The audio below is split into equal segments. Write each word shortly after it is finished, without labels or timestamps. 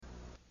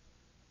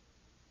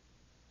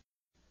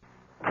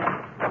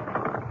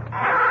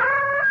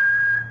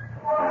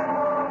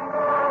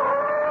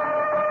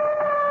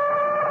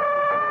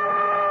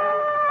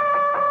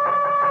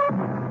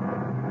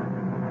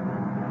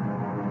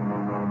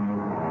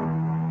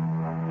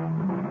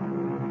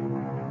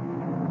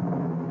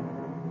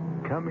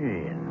Come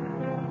in.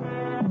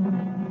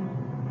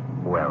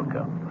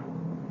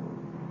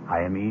 Welcome.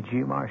 I am E.G.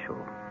 Marshall.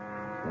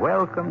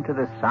 Welcome to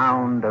the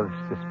sound of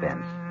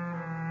suspense,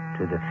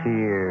 to the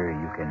fear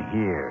you can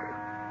hear.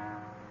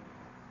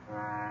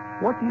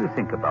 What do you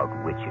think about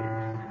witches?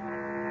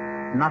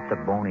 Not the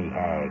bony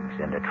hags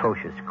and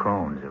atrocious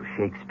crones of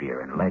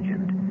Shakespeare and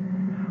legend,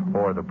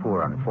 or the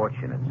poor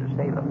unfortunates of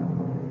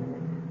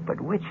Salem,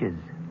 but witches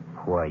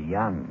who are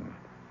young,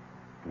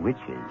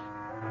 witches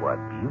who are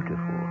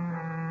beautiful,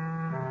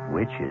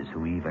 witches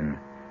who even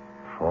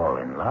fall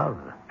in love.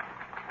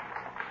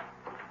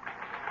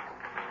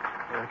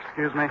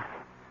 Excuse me.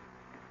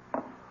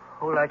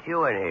 Who let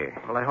you in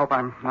here? Well, I hope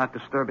I'm not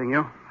disturbing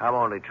you. I'm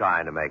only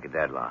trying to make a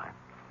deadline.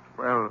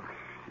 Well,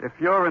 if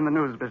you're in the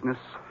news business,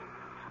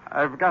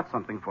 I've got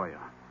something for you.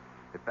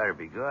 It better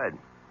be good.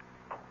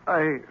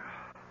 I'm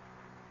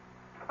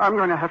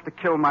going to have to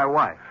kill my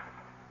wife.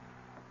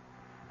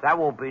 That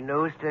won't be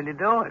news till you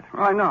do it.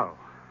 I know.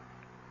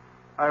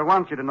 I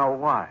want you to know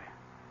why.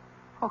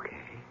 Okay.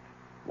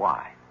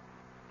 Why?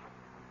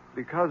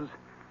 Because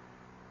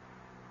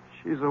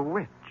she's a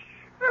witch.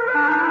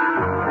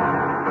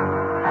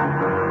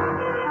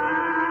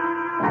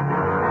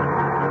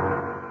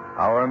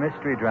 Our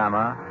mystery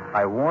drama,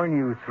 I Warn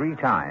You 3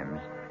 Times,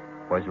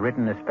 was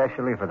written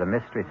especially for the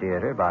Mystery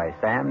Theater by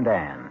Sam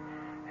Dan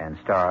and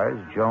stars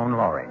Joan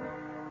Loring.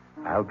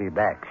 I'll be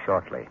back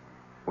shortly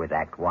with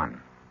Act 1.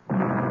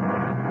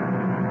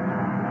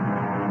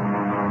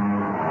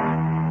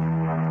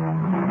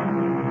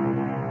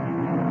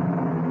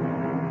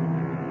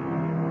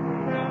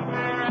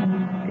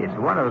 It's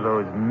one of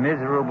those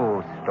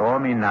miserable,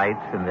 stormy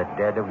nights in the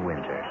dead of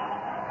winter.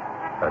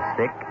 A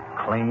thick,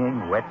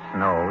 clinging, wet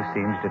snow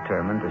seems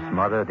determined to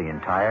smother the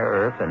entire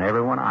earth and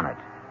everyone on it.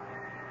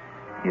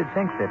 You'd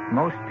think that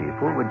most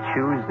people would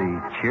choose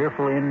the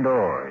cheerful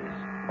indoors,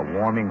 a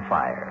warming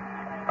fire,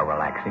 a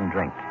relaxing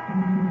drink,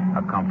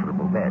 a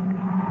comfortable bed.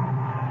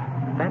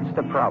 That's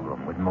the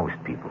problem with most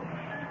people.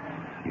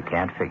 You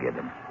can't figure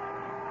them.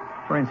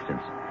 For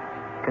instance,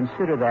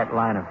 consider that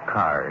line of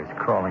cars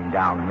crawling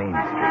down Main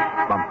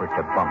Street, bumper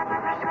to bumper,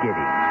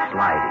 skidding,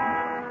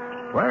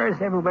 sliding. Where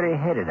is everybody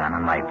headed on a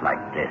night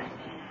like this?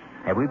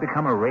 Have we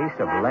become a race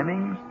of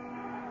lemmings?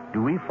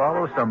 Do we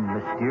follow some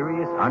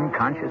mysterious,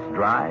 unconscious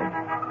drive?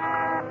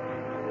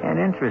 An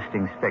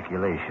interesting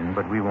speculation,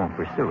 but we won't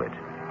pursue it.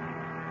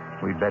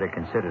 We'd better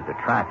consider the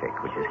traffic,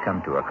 which has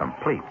come to a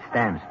complete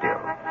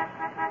standstill.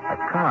 A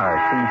car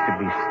seems to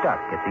be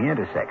stuck at the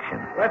intersection.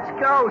 Let's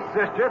go,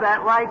 sister.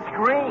 That light's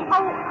green.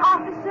 Oh,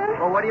 officer.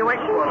 Well, what are you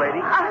waiting for,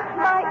 lady?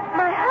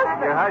 My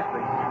husband. Your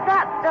husband.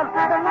 The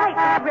light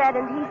was red,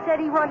 and he said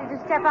he wanted to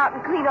step out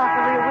and clean off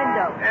the rear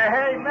window.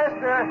 Hey,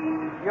 mister.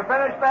 You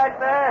finished back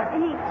there?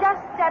 He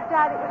just stepped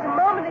out. It was a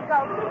moment ago.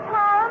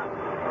 Tom?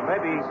 Well,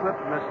 maybe he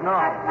slipped in the snow.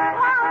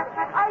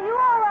 Tom, are you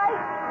all right?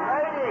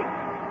 Lady,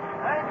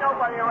 ain't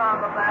nobody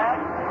around the back.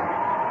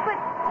 But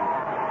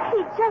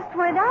he just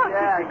went out.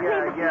 Yeah, to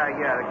clean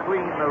to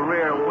clean the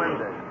rear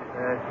window.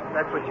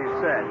 That's what you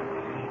said.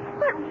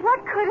 But what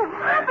could have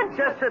happened?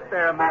 Just sit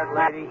there a minute,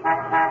 lady.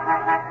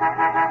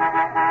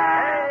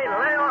 Hey,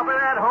 lay off of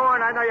that horn.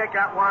 I know you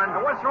got one.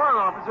 What's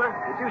wrong, officer?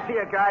 Did you see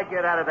a guy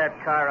get out of that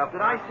car up Did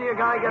I see a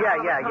guy get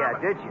out of the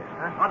car? Did you?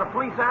 Huh? Are the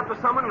police after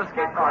someone in a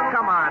skate Oh, car?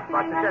 come on,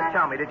 Buster. Just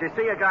tell me. Did you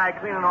see a guy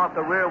cleaning off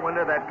the rear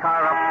window of that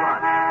car up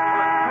front?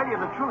 Well, to tell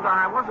you the truth,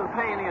 I wasn't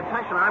paying any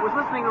attention. I was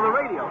listening to the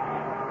radio.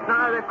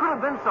 Now, there could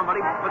have been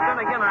somebody, but then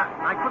again,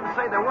 I couldn't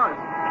say there was.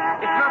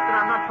 It's not that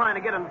I'm not trying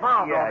to get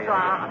involved, officer.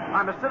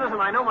 I'm a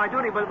citizen. I know my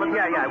duty, but...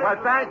 Yeah. Well,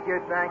 thank you.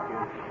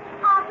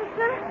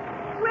 Officer,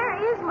 where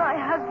is my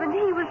husband?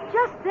 He was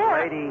just there.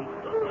 Lady,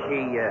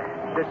 he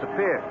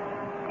disappeared.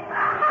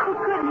 How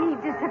could he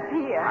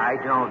disappear? I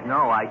don't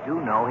know. I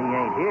do know he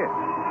ain't here.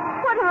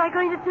 What am I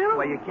going to do?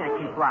 Well, you can't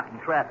keep blocking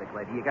traffic,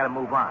 lady. You got to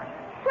move on.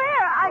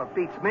 Where? Well, it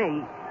beats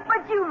me.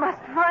 But you must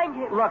find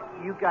him. Look,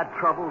 you got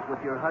troubles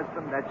with your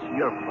husband. That's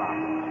your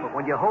problem. But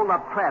when you hold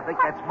up traffic,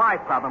 that's my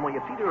problem. Will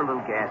you feed her a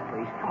little gas,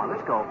 please? Come on,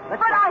 let's go.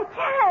 But I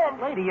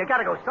can't. Lady, you got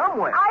to go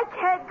somewhere. I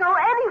can't go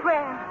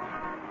anywhere.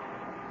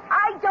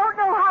 I don't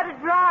know how to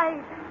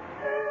drive.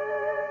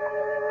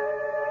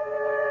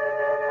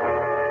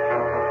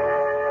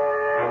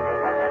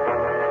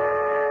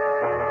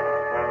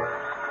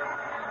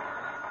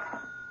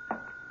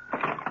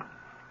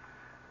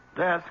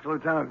 Desk,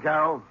 Lieutenant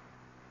Carroll.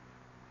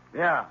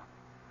 Yeah.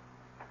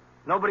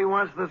 Nobody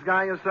wants this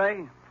guy, you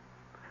say?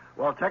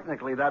 Well,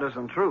 technically, that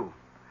isn't true.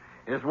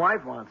 His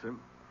wife wants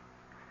him.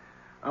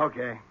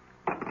 Okay.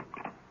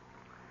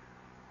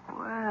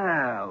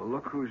 Well,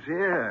 look who's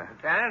here.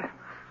 Lieutenant?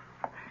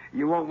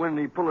 You won't win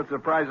any Pulitzer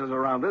Prizes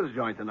around this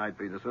joint tonight,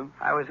 Peterson.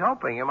 I was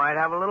hoping you might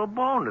have a little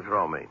bone to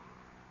throw me.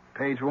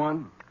 Page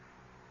 1.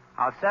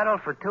 I'll settle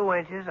for 2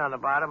 inches on the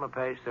bottom of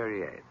page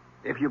 38.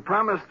 If you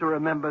promise to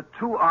remember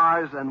 2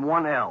 R's and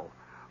 1 L.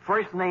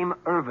 First name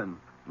Irvin,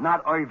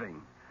 not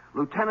Irving.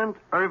 Lieutenant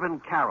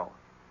Irvin Carroll.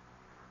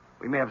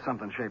 We may have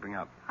something shaping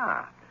up.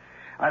 Ah.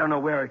 I don't know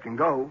where it can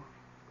go.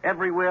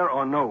 Everywhere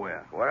or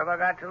nowhere. What have I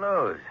got to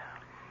lose?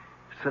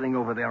 Sitting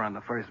over there on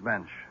the first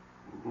bench.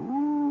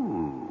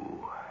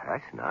 Ooh,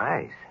 that's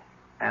nice.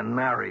 And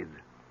married.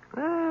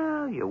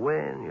 Well, you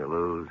win, you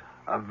lose.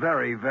 A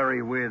very,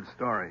 very weird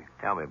story.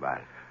 Tell me about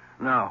it.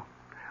 No.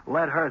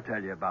 Let her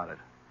tell you about it.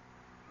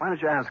 Why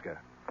don't you ask her?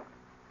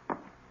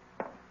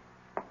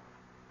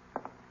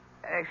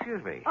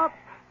 Excuse me. Oh.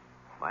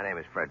 My name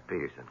is Fred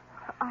Peterson.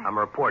 I'm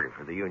a reporter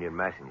for the Union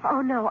Messenger.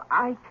 Oh, no,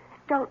 I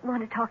don't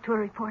want to talk to a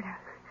reporter.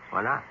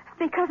 Why not?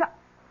 Because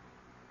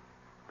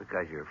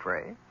Because you're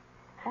afraid?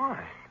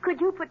 Why? Could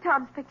you put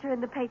Tom's picture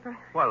in the paper?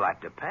 Well, that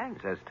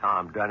depends. Has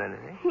Tom done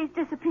anything? He's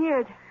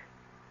disappeared.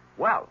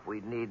 Well,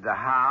 we'd need the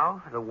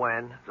how, the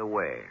when, the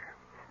where.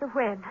 The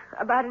when?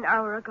 About an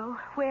hour ago.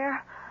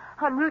 Where?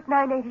 On Route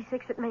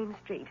 986 at Main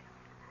Street.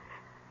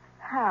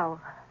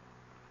 How?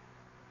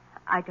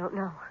 I don't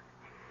know.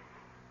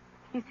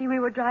 You see, we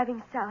were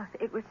driving south.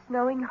 It was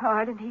snowing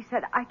hard, and he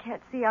said, I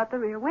can't see out the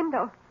rear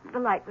window. The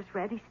light was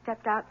red. He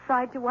stepped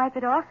outside to wipe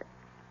it off.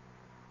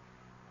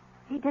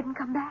 He didn't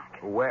come back.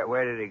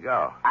 Where did he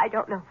go? I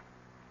don't know.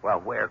 Well,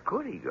 where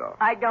could he go?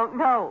 I don't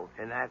know.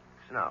 In that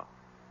snow.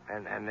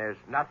 And there's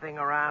nothing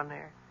around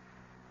there?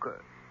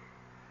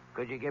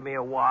 Could you give me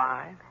a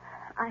why?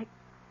 I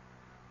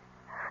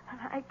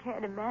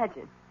can't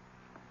imagine.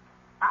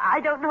 I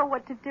don't know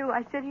what to do.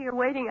 I sit here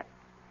waiting.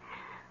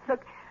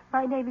 Look,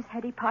 my name is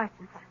Hetty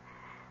Parsons.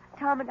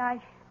 Tom and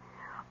I,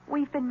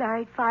 we've been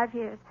married 5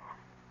 years.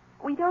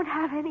 We don't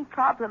have any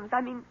problems. I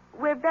mean,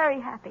 we're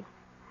very happy.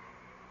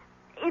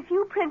 If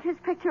you print his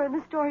picture in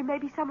the story,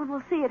 maybe someone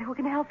will see it who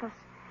can help us.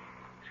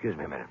 Excuse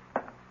me a minute.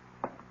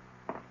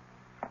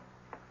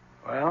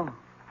 Well?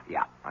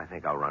 Yeah, I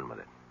think I'll run with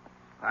it.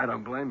 I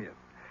don't blame you.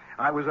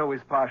 I was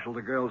always partial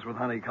to girls with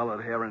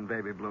honey-colored hair and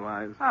baby blue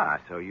eyes. Ah,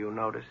 so you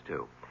noticed,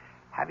 too.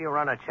 Have you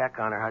run a check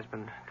on her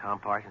husband, Tom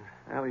Parsons?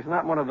 Well, he's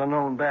not one of the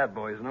known bad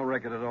boys. No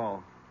record at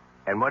all.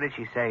 And what did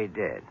she say he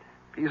did?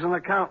 He's an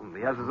accountant.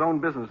 He has his own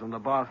business in the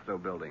Barstow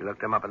building. You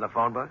looked him up in the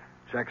phone book?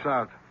 Checks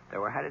out. They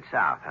were headed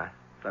south, huh?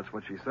 That's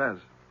what she says.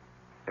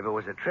 If it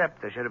was a trip,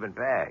 there should have been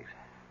bags.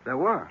 There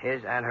were.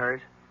 His and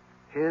hers?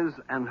 His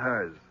and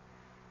hers.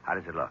 How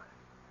does it look?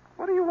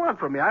 What do you want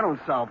from me? I don't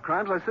solve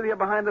crimes. I sit here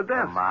behind the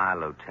desk. Come on,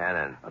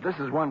 Lieutenant. Now, this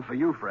is one for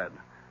you, Fred.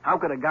 How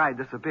could a guy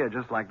disappear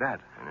just like that?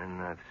 And in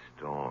that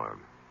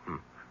storm.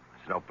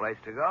 There's no place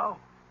to go.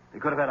 He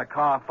could have had a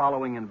car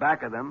following in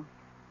back of them.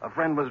 A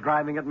friend was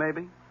driving it,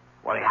 maybe.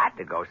 Well, he had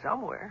to go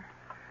somewhere.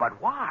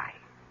 But why?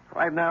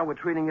 Right now, we're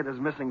treating it as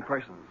missing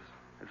persons.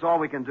 It's all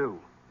we can do.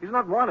 He's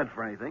not wanted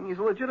for anything. He's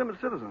a legitimate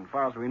citizen, as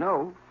far as we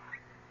know.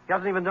 He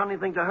hasn't even done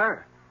anything to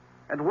her.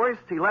 At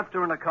worst, he left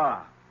her in a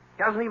car.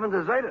 He hasn't even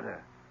deserted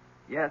her.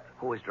 Yet.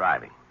 Who was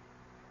driving?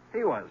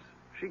 He was.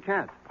 She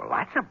can't. Well,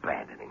 that's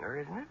abandoning her,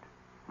 isn't it?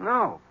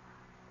 No.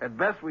 At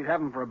best, we'd have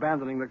him for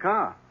abandoning the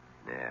car.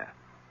 Yeah,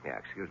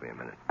 excuse me a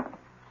minute.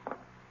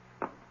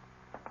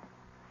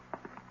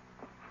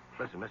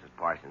 Listen, Mrs.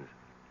 Parsons.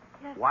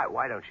 Yes.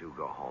 Why don't you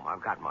go home?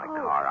 I've got my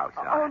car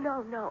outside. Oh,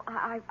 no.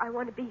 I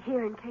want to be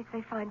here in case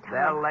they find Tom.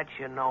 They'll let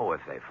you know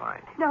if they find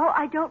him. No,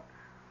 I don't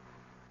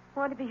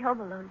want to be home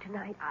alone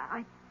tonight.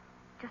 I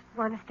just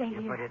want to stay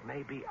here. But it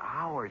may be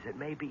hours. It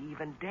may be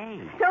even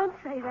days. Don't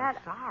say that.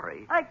 I'm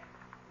sorry.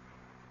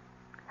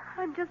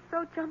 I'm just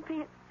so jumpy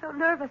and so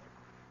nervous.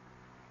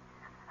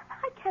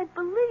 I can't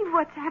believe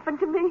what's happened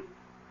to me.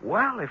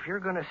 Well, if you're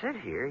going to sit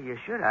here, you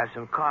should have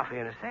some coffee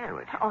and a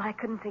sandwich. Oh, I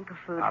couldn't think of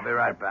food. I'll be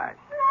right back.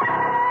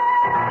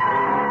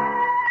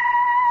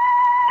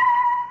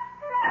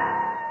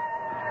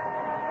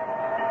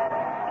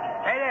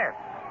 Hey there,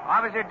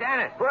 Officer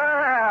Dennis.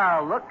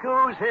 Well, look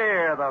who's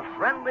here, the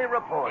friendly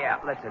reporter. Yeah,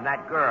 listen,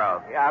 that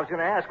girl. Yeah, I was going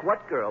to ask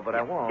what girl, but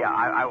I won't. Yeah,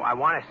 I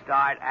want to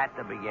start at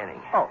the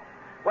beginning. Oh,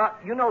 well,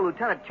 you know,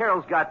 Lieutenant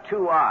Carroll's got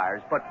 2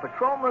 R's, but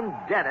Patrolman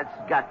Dennett's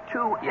got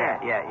 2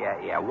 N's.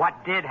 Yeah.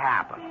 What did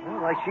happen?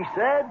 Well, like she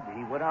said,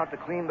 he went out to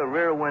clean the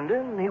rear window,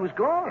 and he was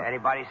gone.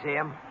 Anybody see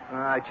him?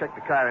 I checked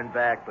the car and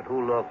back, but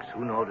who looks,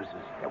 who notices?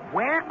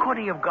 Where could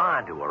he have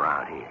gone to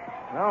around here?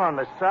 Well, on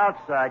the south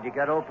side, you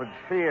got open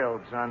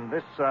fields. On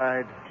this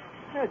side,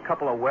 a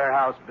couple of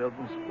warehouse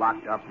buildings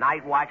blocked up.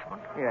 Night watchman?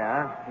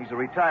 Yeah, he's a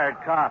retired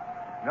cop.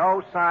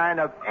 No sign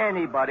of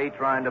anybody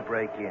trying to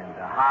break in,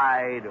 to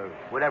hide, or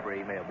whatever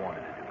he may have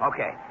wanted to do.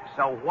 Okay,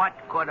 so what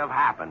could have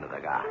happened to the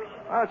guy?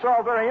 Well, it's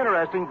all very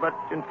interesting, but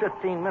in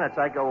 15 minutes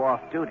I go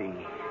off duty,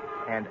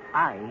 and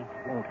I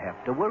won't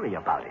have to worry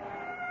about it.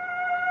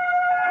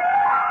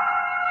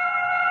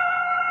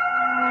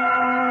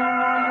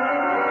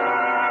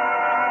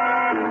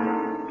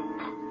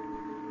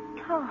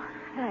 Oh,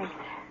 thanks.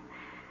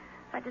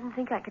 I didn't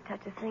think I could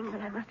touch a thing,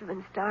 but I must have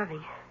been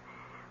starving.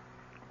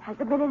 Has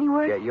there been any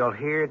word? Yeah, you'll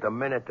hear the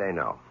minute they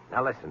know.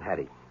 Now listen,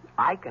 Hetty,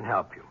 I can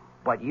help you,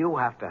 but you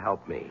have to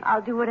help me.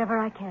 I'll do whatever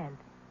I can.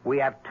 We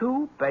have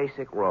 2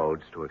 basic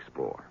roads to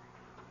explore.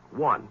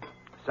 1,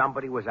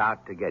 somebody was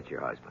out to get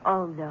your husband.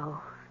 Oh, no.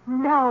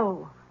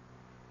 No.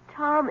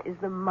 Tom is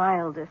the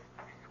mildest,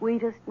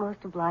 sweetest, most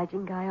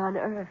obliging guy on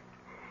earth.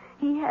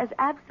 He has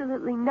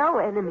absolutely no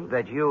enemy.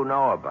 That you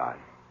know about.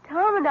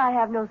 Tom and I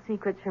have no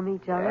secrets from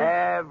each other.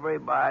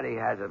 Everybody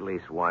has at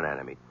least one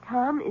enemy.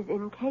 Tom is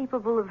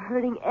incapable of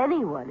hurting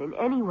anyone in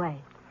any way.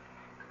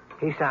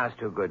 He sounds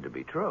too good to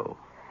be true.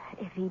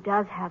 If he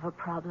does have a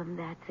problem,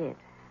 that's it.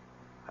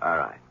 All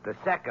right. The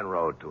second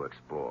road to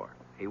explore.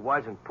 He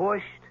wasn't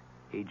pushed,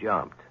 he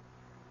jumped.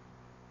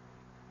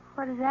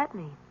 What does that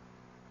mean?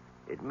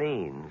 It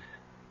means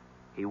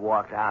he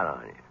walked out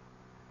on you.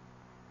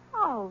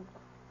 Oh,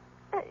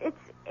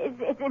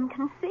 it's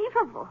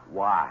inconceivable.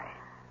 Why?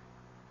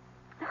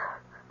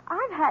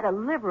 I've had a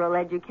liberal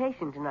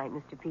education tonight,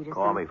 Mr. Peterson.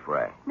 Call me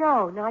Fred.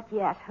 No, not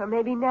yet, or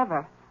maybe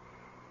never.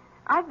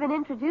 I've been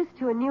introduced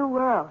to a new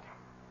world.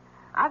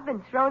 I've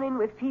been thrown in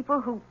with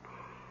people who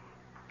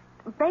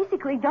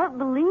basically don't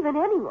believe in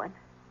anyone,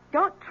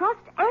 don't trust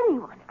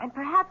anyone, and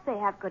perhaps they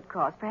have good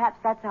cause. Perhaps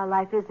that's how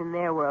life is in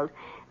their world.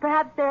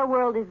 Perhaps their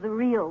world is the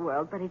real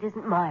world, but it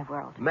isn't my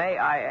world. May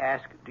I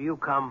ask, do you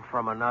come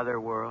from another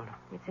world?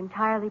 It's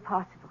entirely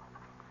possible.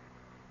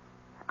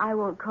 I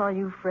won't call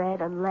you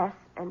Fred unless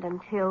and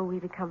until we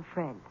become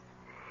friends.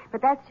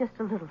 But that's just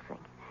a little thing.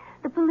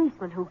 The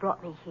policeman who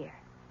brought me here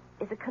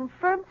is a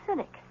confirmed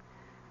cynic.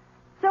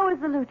 So is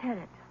the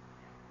lieutenant.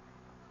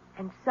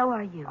 And so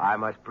are you. I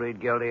must plead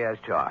guilty as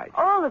charged.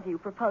 All of you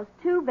proposed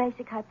two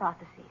basic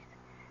hypotheses.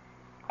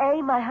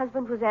 A, my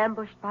husband was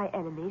ambushed by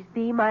enemies.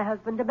 B, my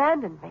husband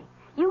abandoned me.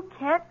 You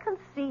can't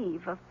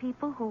conceive of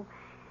people who...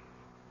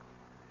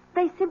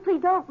 they simply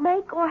don't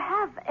make or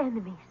have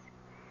enemies.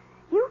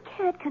 You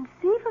can't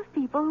conceive of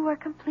people who are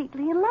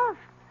completely in love.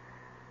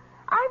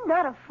 I'm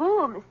not a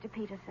fool, Mr.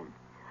 Peterson.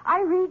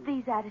 I read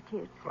these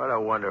attitudes. What a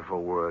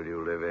wonderful world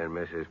you live in,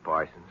 Mrs.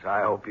 Parsons.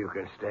 I hope you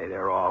can stay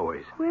there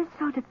always. We're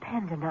so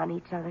dependent on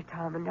each other,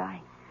 Tom and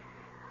I.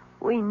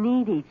 We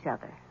need each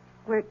other.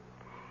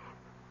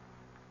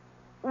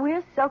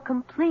 We're so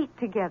complete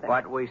together.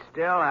 But we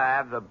still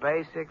have the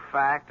basic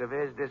fact of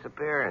his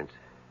disappearance.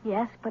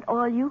 Yes, but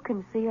all you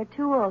can see are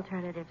two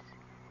alternatives.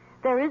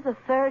 There is a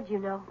third, you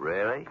know.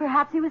 Really?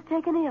 Perhaps he was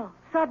taken ill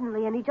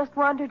suddenly and he just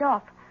wandered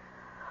off.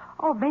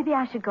 Oh, maybe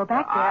I should go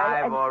back there.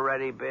 I've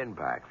already been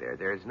back there.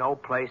 There's no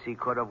place he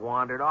could have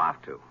wandered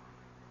off to.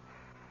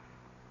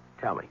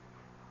 Tell me,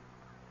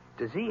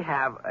 does he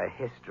have a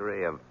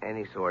history of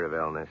any sort of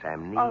illness,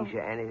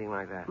 amnesia, anything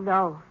like that?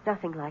 No,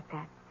 nothing like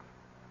that.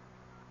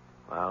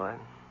 Well, then,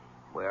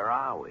 where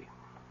are we?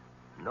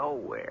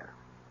 Nowhere.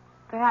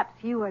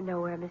 Perhaps you are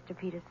nowhere, Mr.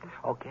 Peterson.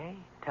 Okay,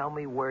 tell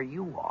me where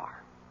you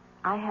are.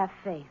 I have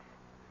faith.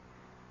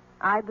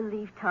 I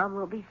believe Tom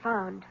will be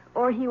found,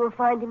 or he will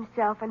find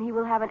himself, and he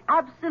will have an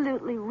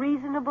absolutely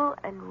reasonable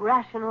and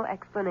rational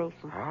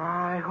explanation.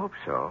 I hope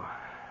so.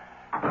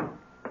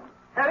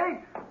 Hetty!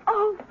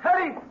 Oh,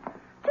 Hetty!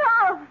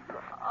 Tom!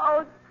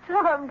 Oh,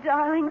 Tom,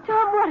 darling.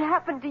 Tom, what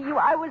happened to you?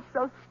 I was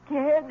so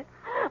scared.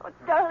 Oh,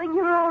 darling,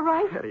 you're all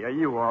right? Hetty, are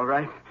you all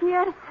right?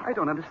 Yes. I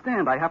don't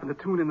understand. I happened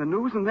to tune in the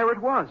news, and there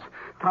it was.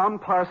 Tom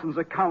Parsons,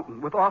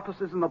 accountant, with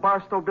offices in the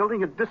Barstow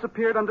building, had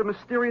disappeared under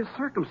mysterious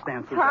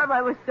circumstances. Tom,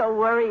 I was so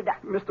worried.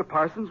 Mr.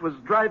 Parsons was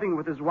driving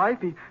with his wife.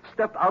 He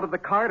stepped out of the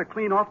car to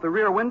clean off the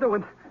rear window,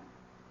 and...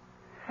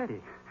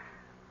 Hetty,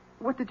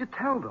 what did you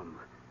tell them?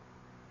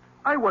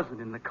 I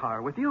wasn't in the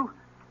car with you.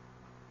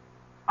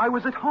 I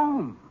was at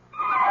home.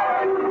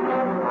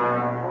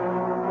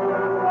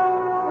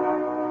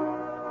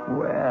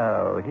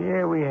 Well,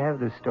 here we have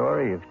the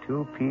story of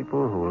two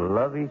people who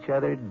love each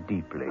other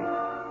deeply,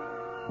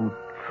 who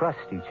trust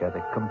each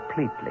other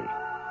completely.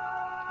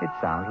 It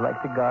sounds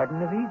like the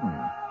Garden of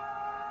Eden.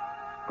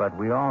 But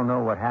we all know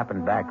what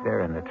happened back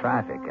there in the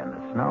traffic and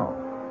the snow.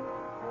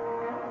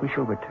 We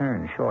shall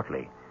return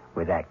shortly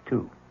with Act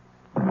Two.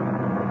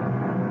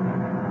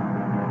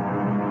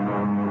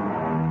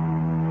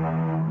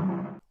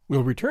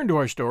 We'll return to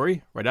our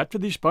story right after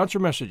these sponsor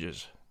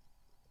messages.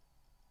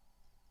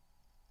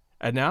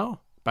 And now,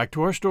 back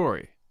to our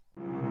story.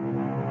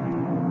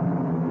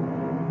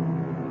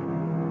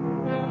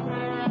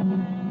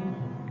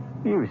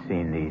 You've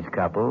seen these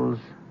couples,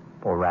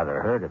 or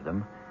rather heard of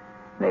them.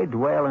 They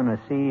dwell in a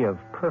sea of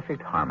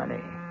perfect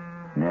harmony,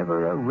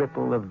 never a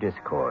ripple of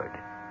discord.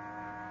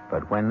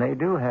 But when they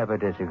do have a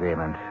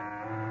disagreement,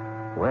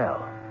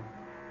 well,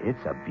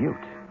 it's a beaut.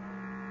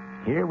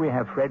 Here we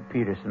have Fred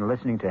Peterson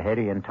listening to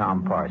Hetty and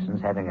Tom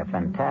Parsons having a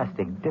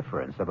fantastic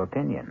difference of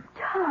opinion.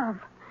 Tom,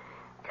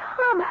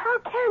 how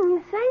can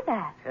you say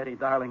that? Hetty,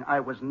 darling,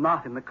 I was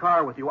not in the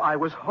car with you. I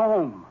was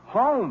home.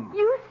 Home.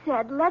 You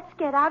said, let's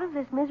get out of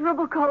this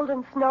miserable cold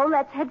and snow.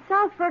 Let's head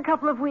south for a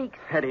couple of weeks.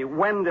 Hetty,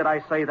 when did I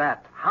say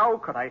that? How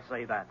could I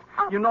say that?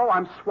 You know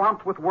I'm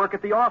swamped with work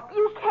at the office.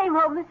 You came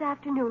home this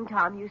afternoon,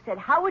 Tom. You said,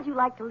 how would you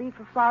like to leave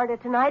for Florida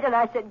tonight? And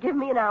I said, give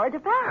me an hour to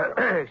pass.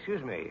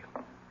 Excuse me.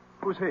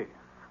 Who's he?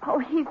 Oh,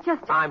 he's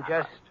just... I'm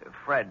just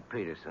Fred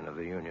Peterson of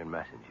the Union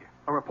Messenger.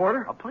 A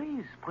reporter? Oh,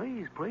 please,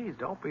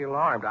 don't be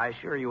alarmed. I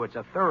assure you it's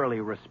a thoroughly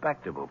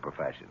respectable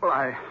profession. Well,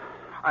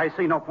 I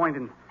see no point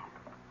in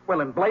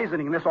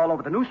emblazoning this all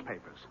over the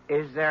newspapers.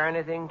 Is there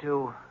anything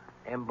to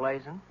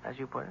emblazon, as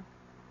you put it?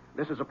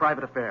 This is a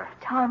private affair.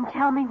 Tom,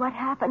 tell me what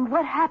happened.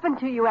 What happened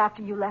to you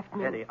after you left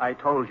me? Hetty, I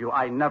told you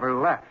I never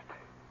left.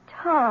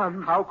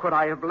 Tom. How could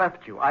I have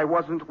left you? I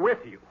wasn't with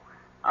you.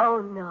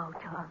 Oh, no,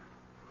 Tom.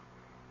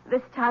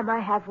 This time I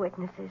have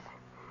witnesses.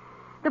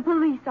 The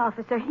police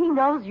officer, he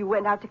knows you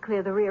went out to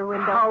clear the rear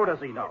window. How does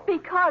he know?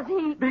 Because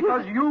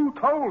Because you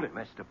told him.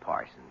 Mr.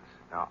 Parsons,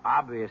 now,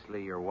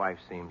 obviously your wife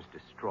seems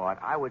distraught.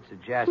 I would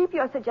suggest... Keep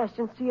your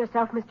suggestions to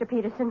yourself, Mr.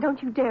 Peterson.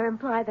 Don't you dare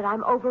imply that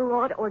I'm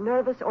overwrought or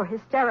nervous or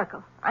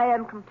hysterical. I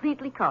am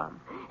completely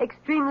calm,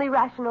 extremely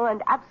rational,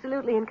 and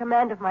absolutely in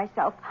command of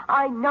myself.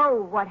 I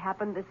know what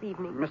happened this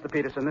evening. Mr.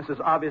 Peterson, this is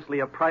obviously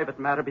a private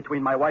matter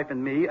between my wife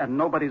and me, and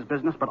nobody's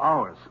business but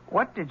ours.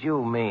 What did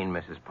you mean,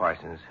 Mrs.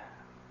 Parsons,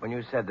 when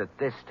you said that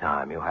this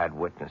time you had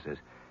witnesses?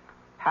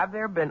 Have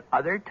there been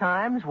other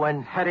times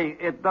when... Hetty,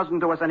 it doesn't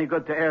do us any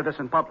good to air this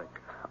in public.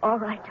 All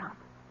right, Tom.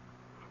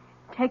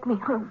 Take me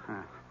home.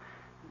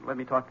 Let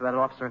me talk to that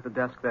officer at the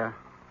desk there.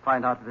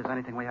 Find out if there's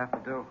anything we have to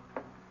do.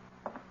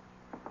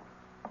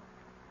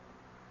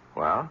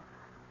 Well?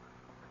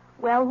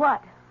 Well,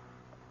 what?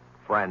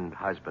 Friend,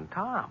 husband,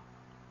 Tom.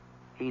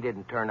 He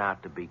didn't turn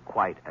out to be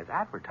quite as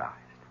advertised.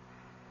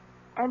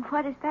 And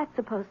what is that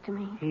supposed to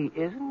mean? He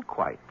isn't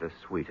quite the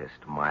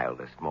sweetest,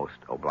 mildest, most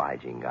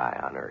obliging guy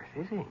on earth,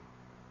 is he?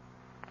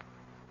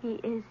 He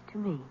is to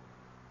me.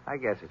 I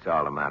guess it's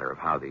all a matter of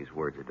how these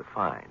words are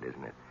defined,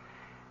 isn't it?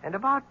 And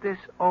about this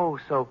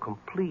so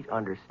complete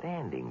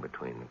understanding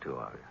between the two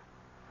of you.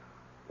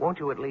 Won't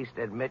you at least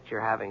admit you're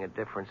having a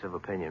difference of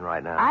opinion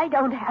right now? I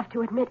don't have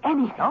to admit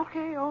anything.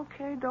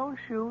 Okay, don't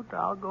shoot.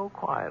 I'll go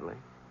quietly.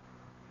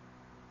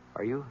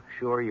 Are you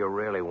sure you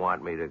really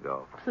want me to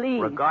go? Please.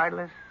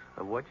 Regardless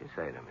of what you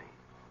say to me.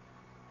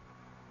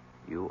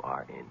 You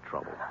are in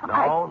trouble.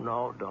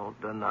 No, don't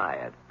deny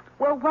it.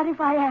 Well, what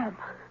if I am?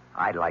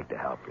 I'd like to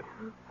help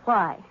you.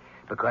 Why?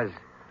 Because...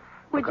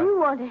 Would you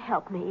want to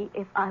help me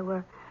if I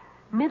were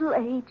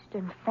middle-aged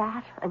and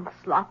fat and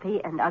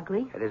sloppy and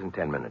ugly? It isn't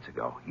 10 minutes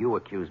ago. You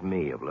accused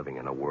me of living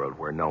in a world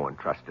where no one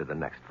trusted the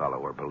next fellow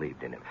or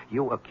believed in him.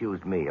 You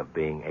accused me of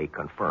being a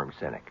confirmed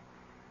cynic.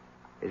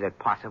 Is it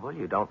possible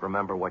you don't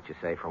remember what you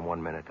say from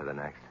 1 minute to the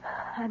next?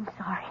 I'm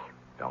sorry.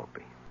 Don't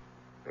be.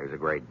 There's a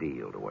great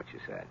deal to what you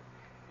said.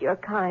 You're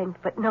kind,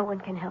 but no one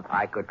can help me.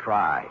 I could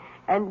try.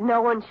 And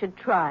no one should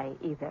try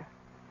either.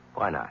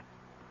 Why not?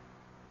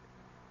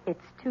 It's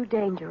too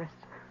dangerous.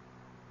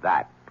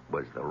 That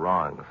was the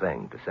wrong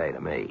thing to say to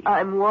me.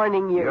 I'm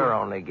warning you. You're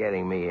only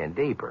getting me in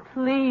deeper.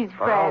 Please,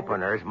 For Fred.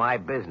 openers, my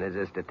business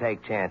is to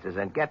take chances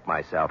and get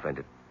myself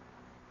into...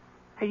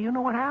 Hey, you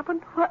know what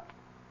happened? What?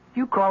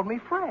 You called me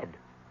Fred.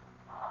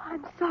 Oh,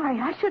 I'm sorry.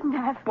 I shouldn't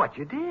have. But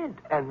you did.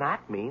 And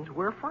that means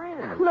we're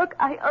friends. Look,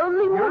 I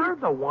only You're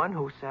wanted... the one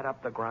who set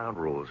up the ground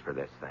rules for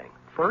this thing.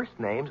 First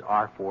names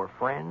are for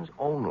friends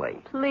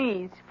only.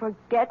 Please,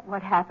 forget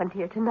what happened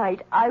here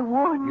tonight. I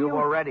warn you. You've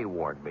already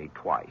warned me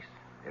twice.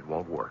 It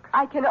won't work.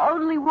 I can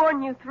only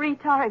warn you 3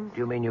 times. Do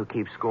you mean you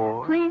keep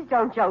score? Please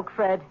don't joke,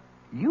 Fred.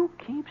 You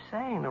keep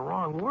saying the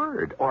wrong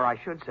word, or I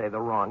should say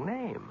the wrong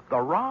name. The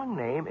wrong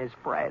name is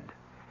Fred.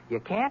 You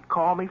can't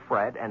call me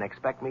Fred and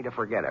expect me to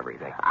forget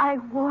everything. I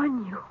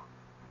warn you.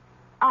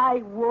 I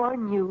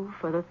warn you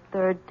for the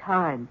 3rd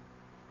time.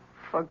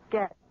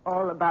 Forget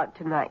all about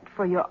tonight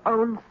for your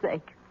own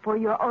sake, for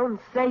your own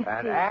safety.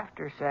 And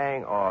after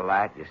saying all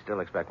that, you still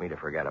expect me to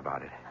forget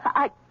about it.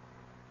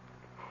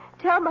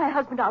 Tell my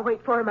husband I'll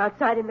wait for him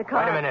outside in the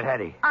car. Wait a minute,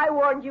 Hetty. I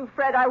warned you,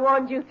 Fred. I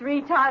warned you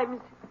 3 times.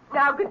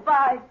 Now,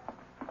 goodbye.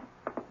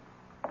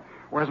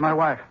 Where's my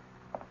wife?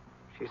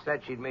 She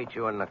said she'd meet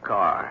you in the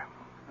car.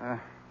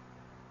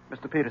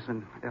 Mr.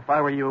 Peterson, if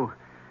I were you,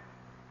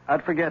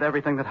 I'd forget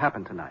everything that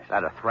happened tonight. Is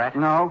that a threat?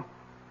 No.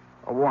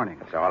 A warning.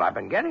 That's all I've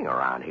been getting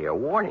around here,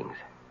 warnings.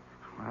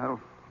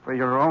 Well, for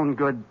your own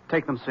good,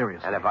 take them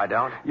seriously. And if I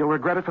don't? You'll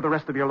regret it for the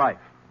rest of your life,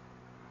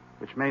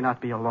 which may not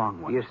be a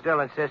long one. You still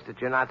insist that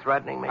you're not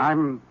threatening me?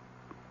 I'm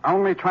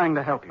only trying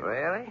to help you.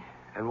 Really?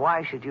 And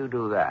why should you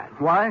do that?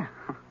 Why?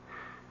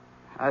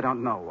 I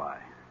don't know why.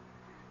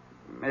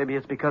 Maybe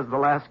it's because the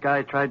last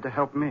guy tried to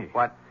help me.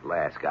 What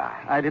last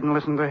guy? I didn't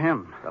listen to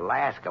him. The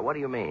last guy? What do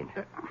you mean?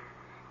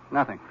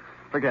 Nothing.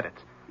 Forget it.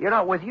 You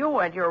know, with you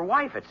and your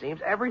wife, it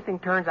seems, everything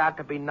turns out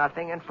to be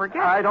nothing and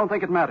forget I it. don't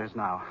think it matters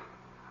now.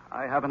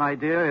 I have an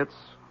idea. It's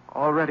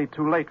already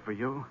too late for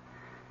you.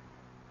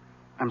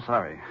 I'm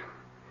sorry.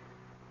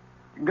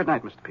 Good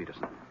night, Mr.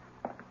 Peterson.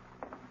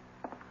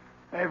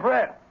 Hey,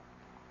 Fred.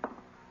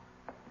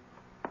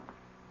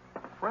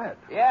 Fred.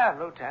 Yeah,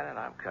 Lieutenant,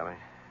 I'm coming.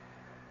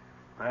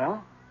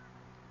 Well?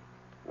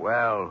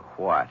 Well,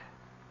 what?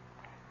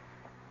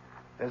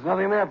 There's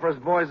nothing there for us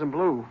boys in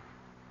blue.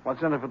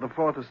 What's in it for the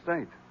Fourth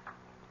Estate?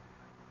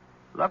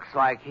 Looks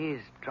like he's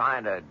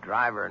trying to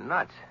drive her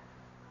nuts.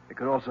 It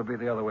could also be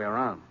the other way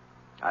around.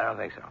 I don't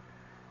think so.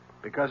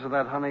 Because of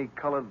that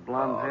honey-colored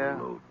blonde hair?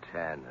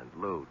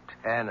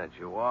 Lieutenant,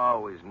 you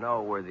always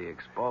know where the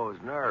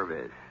exposed nerve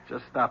is.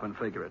 Just stop and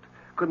figure it.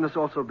 Couldn't this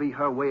also be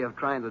her way of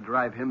trying to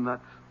drive him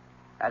nuts?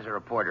 As a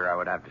reporter, I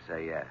would have to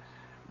say yes.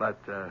 But,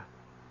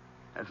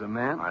 as a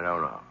man? I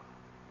don't know.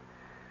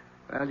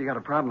 Well, you got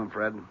a problem,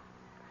 Fred.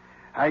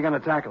 How are you going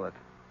to tackle it?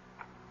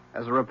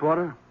 As a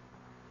reporter?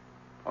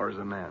 Or as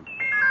a man?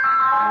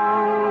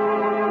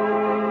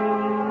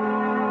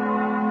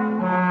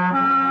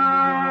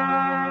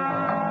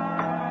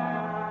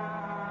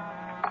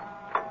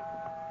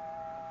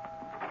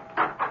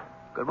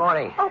 Good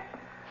morning. Oh,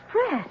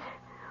 Fred,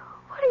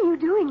 what are you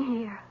doing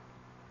here?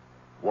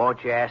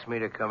 Won't you ask me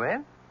to come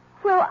in?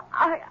 Well,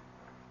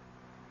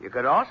 You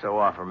could also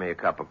offer me a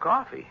cup of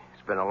coffee.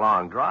 It's been a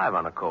long drive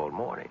on a cold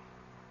morning.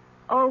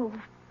 Oh,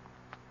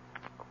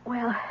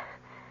 well,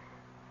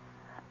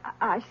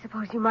 I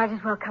suppose you might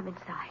as well come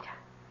inside.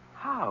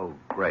 How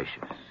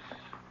gracious.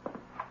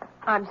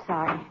 I'm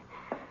sorry.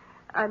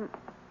 I'm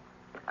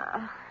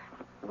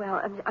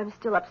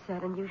still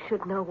upset, and you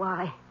should know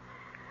why.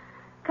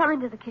 Come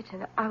into the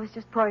kitchen. I was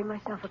just pouring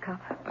myself a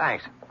cup.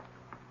 Thanks.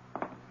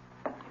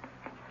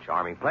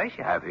 Charming place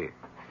you have here.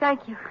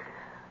 Thank you.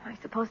 I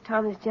suppose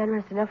Tom is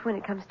generous enough when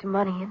it comes to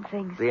money and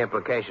things. The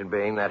implication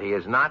being that he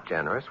is not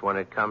generous when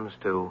it comes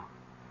to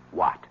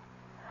what?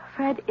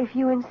 Fred, if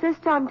you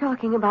insist on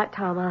talking about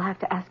Tom, I'll have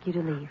to ask you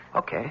to leave.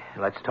 Okay,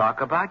 let's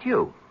talk about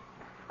you.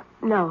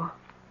 No.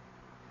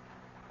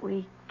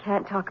 We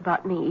can't talk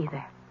about me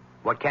either.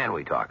 What can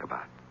we talk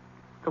about?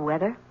 The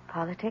weather,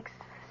 politics,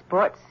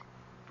 sports.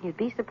 You'd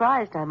be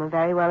surprised. I'm a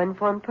very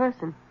well-informed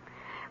person.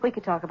 We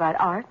could talk about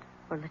art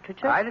or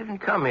literature. I didn't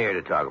come here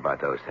to talk about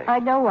those things. I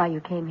know why you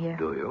came here.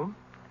 Do you?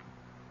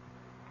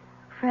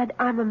 Fred,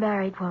 I'm a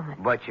married woman.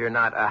 But you're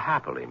not a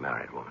happily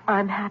married woman.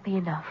 I'm happy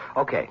enough.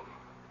 Okay.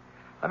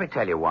 Let me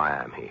tell you why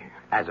I'm here.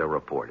 As a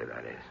reporter,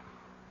 that is.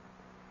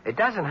 It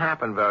doesn't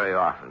happen very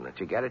often that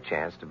you get a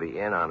chance to be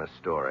in on a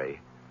story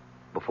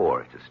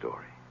before it's a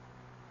story.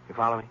 You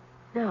follow me?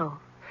 No.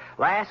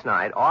 Last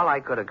night, all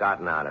I could have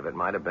gotten out of it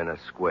might have been a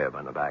squib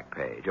on the back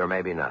page, or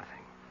maybe nothing.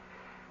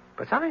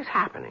 But something's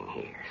happening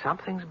here.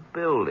 Something's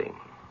building.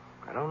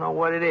 I don't know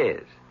what it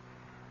is.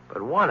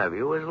 But one of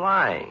you is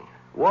lying.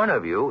 One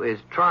of you is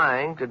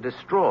trying to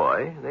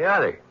destroy the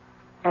other.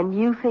 And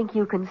you think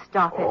you can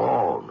stop it?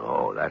 Oh,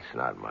 no, that's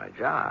not my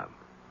job.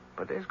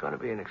 But there's going to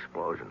be an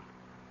explosion.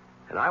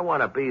 And I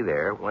want to be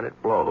there when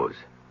it blows.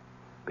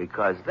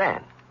 Because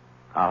then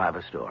I'll have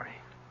a story.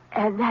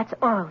 And that's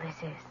all this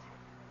is.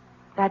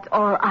 That's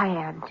all I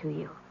am to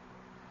you.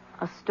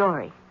 A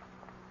story.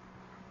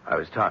 I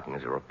was talking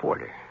as a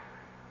reporter.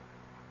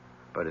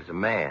 But as a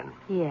man...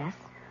 Yes?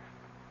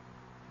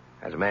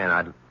 As a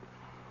man,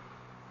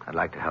 I'd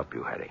like to help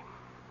you, Hetty.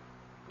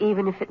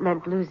 Even if it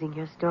meant losing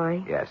your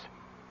story? Yes.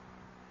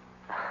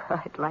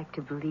 I'd like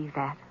to believe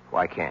that.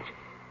 Why can't you?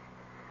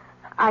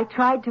 I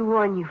tried to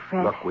warn you,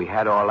 Fred. Look, we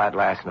had all that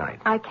last night.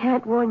 I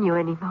can't warn you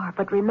anymore,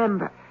 but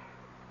remember,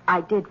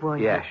 I did warn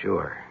you. Yeah,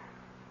 sure.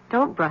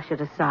 Don't brush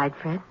it aside,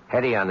 Fred.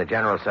 Hetty, on the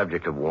general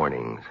subject of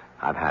warnings,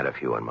 I've had a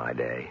few in my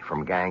day.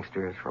 From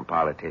gangsters, from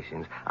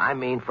politicians. I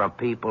mean from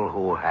people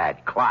who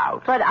had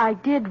clout. But I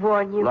did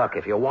warn you. Look,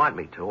 if you want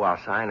me to,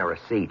 I'll sign a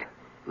receipt.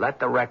 Let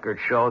the record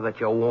show that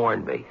you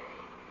warned me.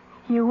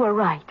 You were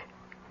right.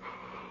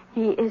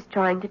 He is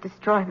trying to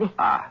destroy me.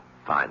 Ah,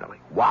 finally.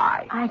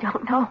 Why? I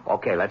don't know.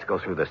 Okay, let's go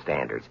through the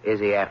standards. Is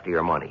he after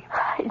your money?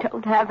 I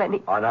don't have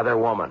any. Another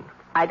woman?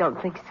 I don't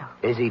think so.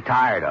 Is he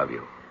tired of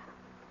you?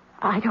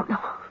 I don't know.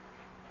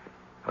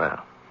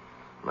 Well,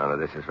 none of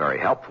this is very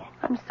helpful.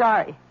 I'm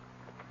sorry.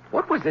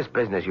 What was this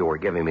business you were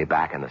giving me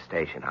back in the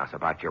station house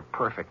about your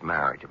perfect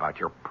marriage, about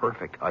your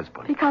perfect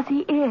husband? Because he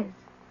is.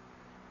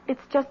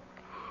 It's just...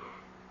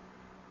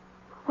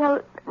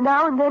 Well,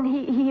 now and then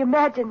he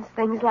imagines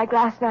things like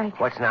last night.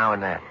 What's now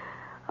and then?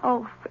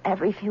 Oh,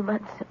 every few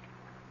months.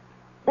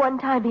 One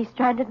time he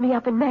stranded me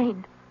up in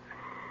Maine.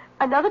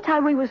 Another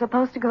time we were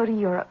supposed to go to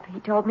Europe. He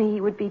told me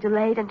he would be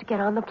delayed, and to get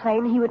on the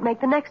plane, he would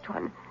make the next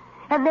one.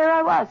 And there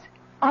I was,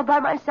 all by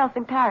myself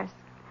in Paris.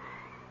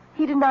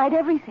 He denied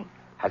everything.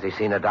 Has he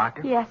seen a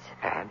doctor? Yes.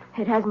 And?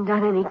 It hasn't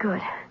done any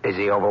good. Is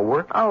he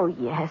overworked? Oh,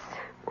 yes.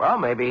 Well,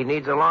 maybe he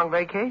needs a long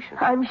vacation.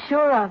 I'm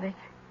sure of it.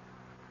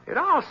 It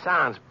all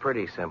sounds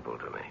pretty simple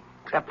to me,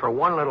 except for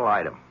one little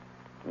item.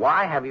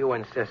 Why have you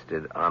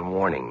insisted on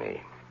warning me?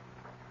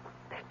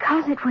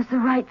 Because it was the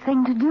right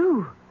thing to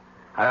do.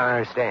 I don't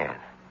understand.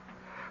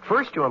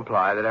 First, you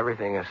imply that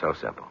everything is so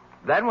simple.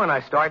 Then, when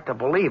I start to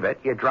believe it,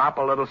 you drop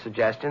a little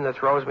suggestion that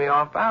throws me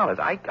off balance.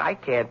 I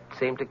can't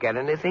seem to get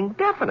anything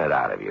definite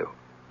out of you.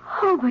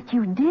 Oh, but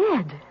you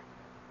did.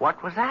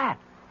 What was that?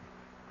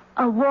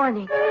 A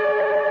warning.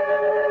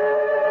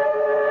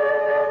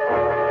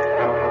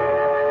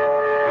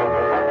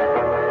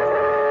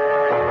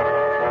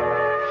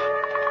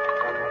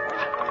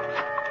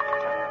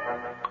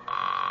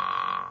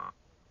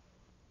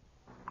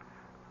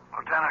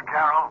 Lieutenant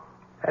Carroll?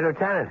 Hey,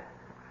 Lieutenant.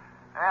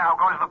 Yeah, how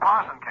goes the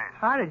Parson case?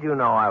 How did you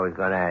know I was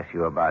going to ask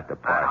you about the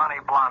That part? honey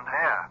blonde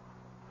hair.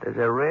 Does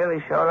it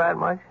really show that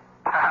much?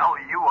 Hell,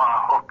 you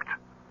are hooked.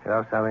 You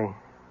know something?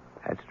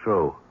 That's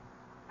true.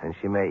 And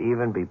she may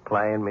even be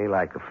playing me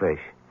like a fish.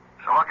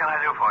 So what can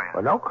I do for you?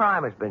 Well, no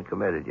crime has been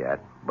committed yet,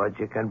 but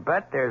you can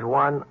bet there's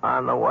one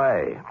on the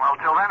way. Well,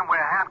 till then,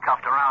 we're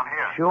handcuffed around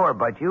here. Sure,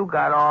 but you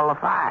got all the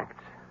facts.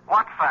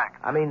 What fact?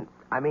 I mean,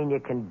 I mean, you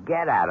can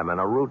get at them in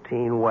a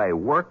routine way.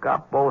 Work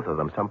up both of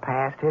them, some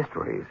past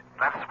histories.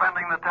 That's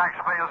spending the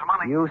taxpayers'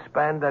 money. You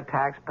spend the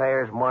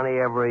taxpayers' money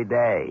every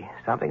day.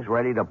 Something's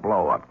ready to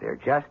blow up there.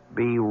 Just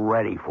be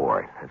ready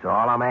for it. That's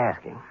all I'm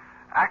asking.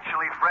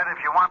 Actually, Fred,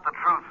 if you want the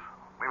truth,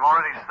 we've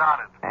already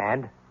started.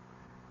 And?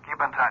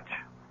 Keep in touch.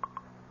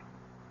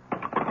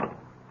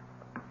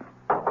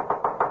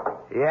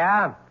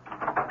 Yeah?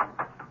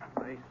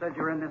 They said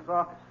you're in this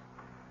office.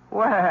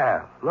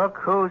 Well, look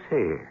who's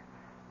here.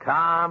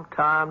 Tom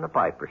the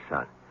Piper's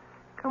son.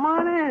 Come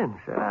on in,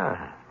 sit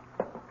down.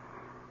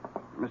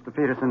 Mr.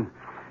 Peterson,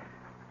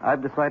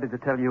 I've decided to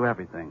tell you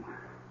everything.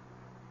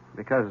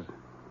 Because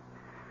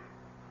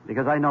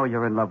I know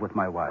you're in love with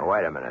my wife. Oh,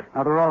 wait a minute.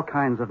 Now, there are all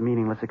kinds of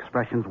meaningless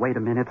expressions. Wait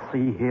a minute,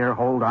 see here,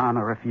 hold on,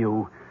 or a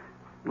few.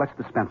 Let's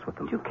dispense with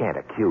them. You can't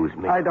accuse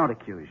me. I don't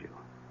accuse you.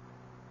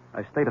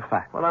 I state a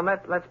fact. Well, then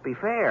let's be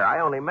fair. I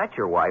only met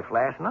your wife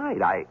last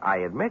night. I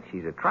admit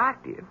she's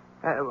attractive.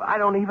 I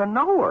don't even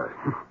know her.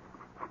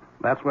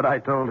 That's what I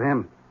told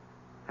him.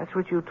 That's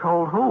what you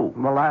told who?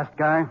 The last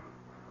guy.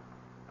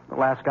 The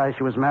last guy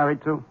she was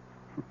married to.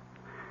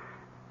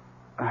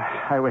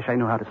 I wish I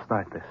knew how to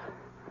start this.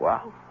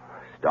 Well,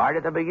 start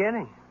at the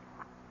beginning.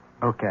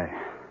 Okay.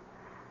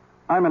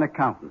 I'm an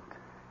accountant.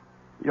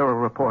 You're a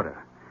reporter.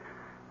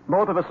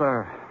 Both of us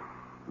are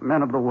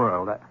men of the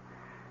world.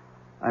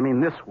 I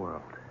mean this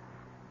world.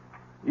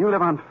 You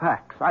live on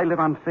facts. I live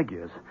on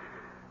figures.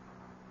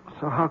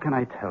 So how can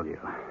I tell you?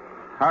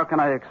 How can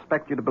I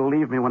expect you to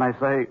believe me when I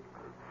say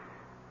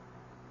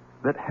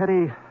that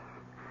Hetty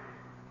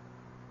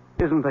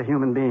isn't a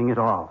human being at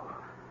all?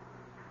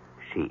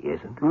 She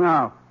isn't?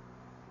 No.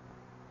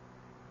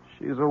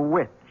 She's a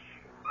witch.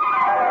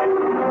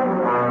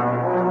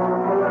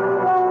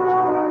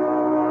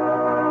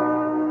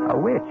 A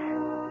witch?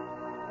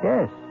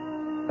 Yes,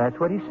 that's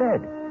what he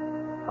said.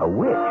 A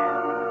witch.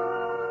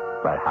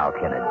 But how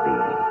can it be?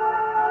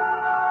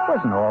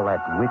 Wasn't all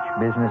that witch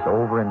business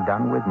over and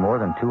done with more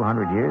than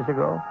 200 years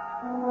ago?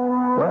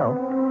 Well,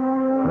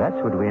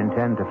 that's what we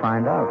intend to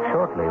find out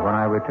shortly when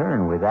I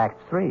return with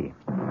Act 3.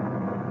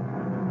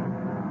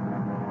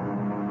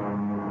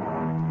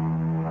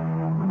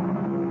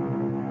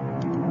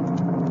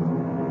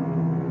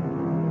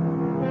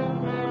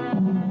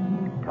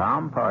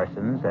 Tom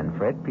Parsons and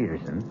Fred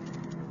Peterson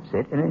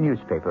sit in a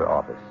newspaper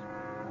office.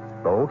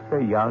 Both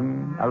are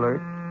young,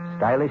 alert,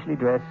 stylishly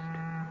dressed,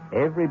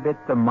 every bit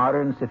the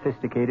modern,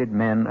 sophisticated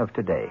men of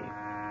today.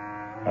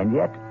 And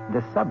yet,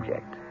 the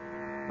subject,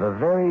 the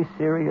very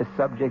serious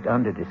subject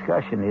under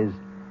discussion is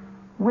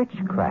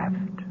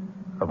witchcraft,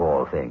 of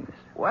all things.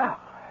 Well,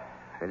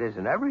 it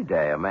isn't every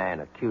day a man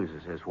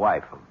accuses his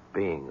wife of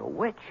being a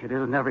witch. It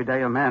isn't every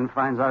day a man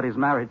finds out he's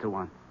married to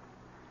one.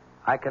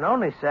 I can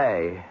only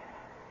say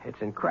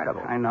it's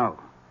incredible. I know.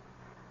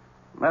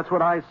 That's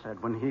what I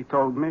said when he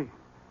told me.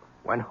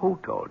 When who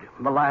told you?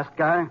 The last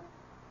guy.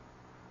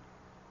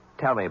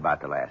 Tell me about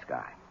the last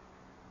guy.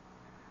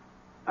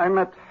 I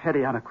met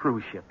Hetty on a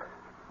cruise ship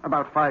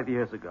about 5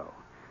 years ago.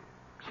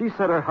 She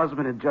said her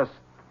husband had just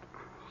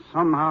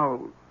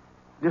somehow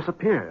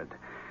disappeared.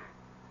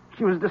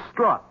 She was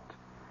distraught.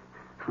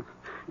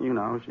 You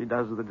know, she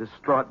does the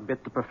distraught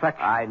bit to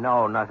perfection. I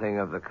know nothing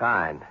of the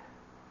kind.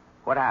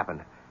 What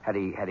happened? Had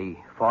he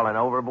fallen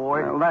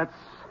overboard? Well,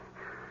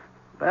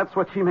 that's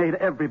what she made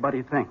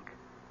everybody think.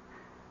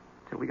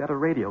 Till we got a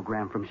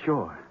radiogram from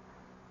shore.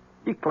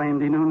 He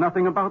claimed he knew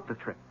nothing about the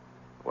trip.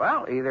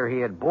 Well, either he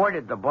had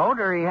boarded the boat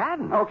or he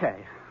hadn't. Okay,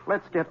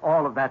 let's get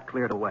all of that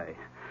cleared away.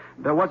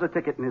 There was a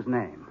ticket in his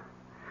name.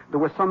 There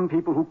were some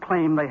people who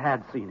claimed they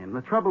had seen him.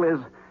 The trouble is,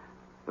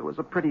 there was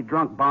a pretty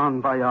drunk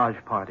bon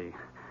voyage party.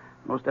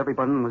 Most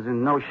everyone was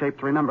in no shape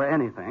to remember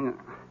anything.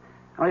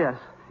 Oh, yes,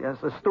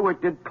 the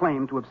steward did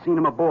claim to have seen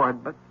him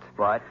aboard, but...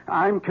 But?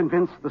 I'm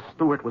convinced the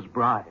steward was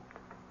bribed.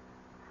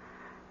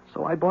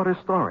 So I bought her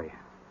story.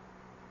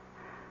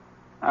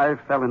 I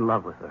fell in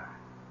love with her.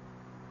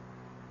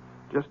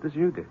 Just as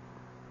you did.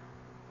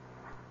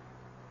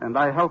 And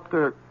I helped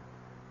her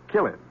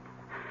kill him.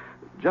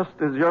 Just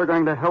as you're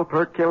going to help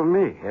her kill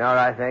me. You know what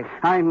I think?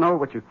 I know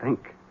what you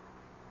think.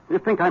 You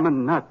think I'm a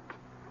nut.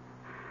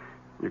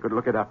 You could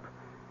look it up.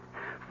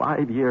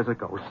 5 years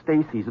ago,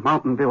 Stacy's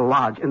Mountainville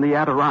Lodge in the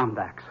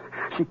Adirondacks.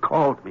 She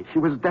called me. She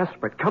was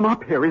desperate. Come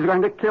up here. He's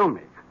going to kill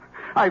me.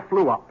 I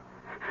flew up.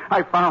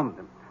 I found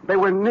them. They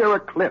were near a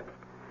cliff.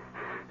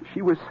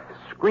 She was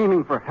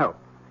screaming for help.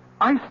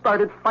 I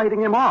started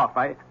fighting him off.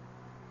 I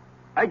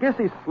guess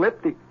he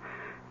slipped.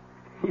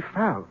 He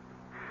fell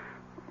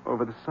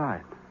over the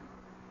side.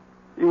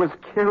 He was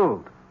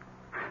killed.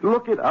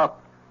 Look it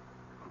up.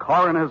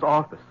 Coroner's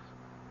office.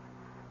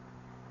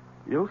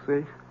 You'll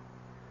see.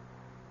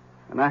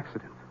 An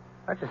accident.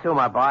 Let's assume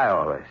I buy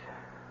all this.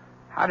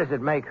 How does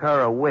it make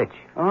her a witch?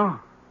 Oh.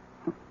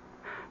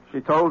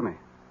 She told me.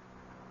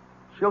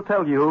 She'll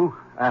tell you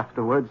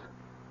afterwards.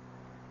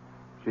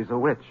 She's a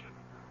witch.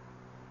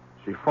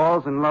 She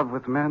falls in love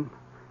with men,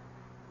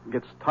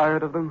 gets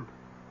tired of them,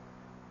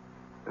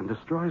 and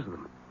destroys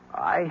them.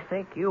 I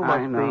think you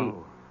must be...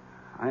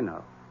 I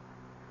know.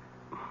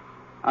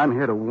 I'm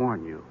here to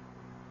warn you.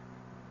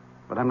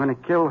 But I'm going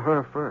to kill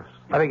her first.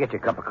 Let me get you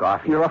a cup of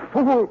coffee. You're a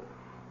fool.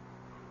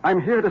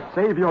 I'm here to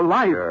save your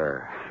life.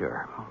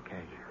 Sure. Okay.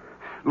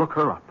 Look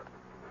her up.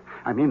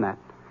 I mean that.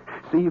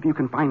 See if you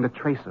can find a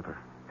trace of her.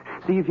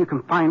 See if you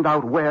can find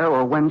out where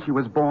or when she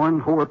was born,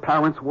 who her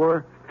parents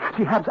were.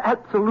 She has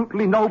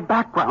absolutely no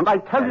background, I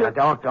tell you.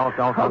 Don't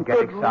get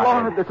good excited.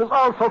 Lord, this is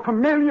all so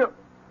familiar.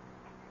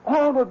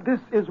 All of this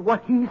is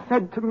what he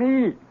said to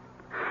me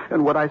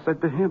and what I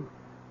said to him.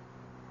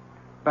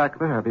 Back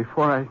there,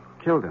 before I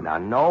killed him. Now,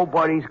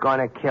 nobody's going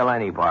to kill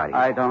anybody.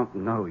 I don't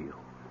know you.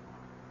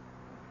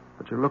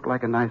 But you look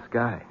like a nice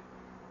guy.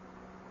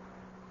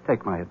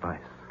 Take my advice.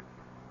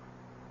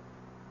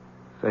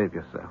 Save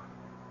yourself.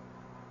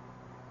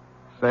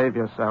 Save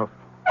yourself.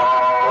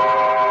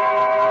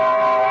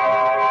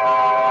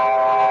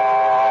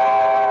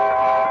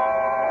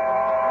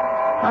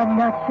 I'm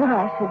not sure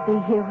I should be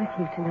here with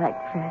you tonight,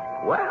 Fred.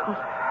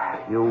 Well,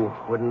 you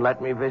wouldn't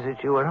let me visit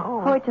you at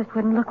home. Oh, it just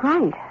wouldn't look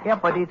right. Yeah,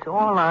 but it's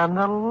all on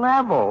the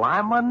level.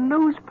 I'm a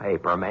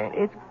newspaper man.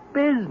 It's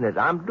business.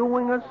 I'm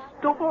doing a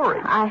story.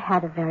 I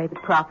had a very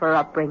proper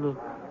upbringing.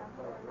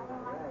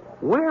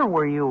 Where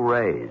were you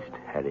raised,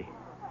 Hetty?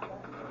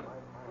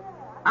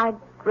 I'd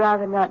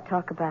rather not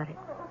talk about it.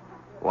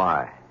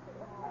 Why?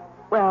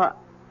 Well,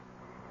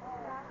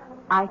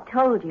 I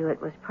told you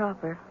it was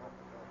proper,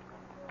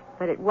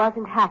 but it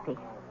wasn't happy.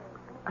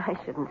 I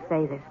shouldn't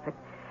say this, but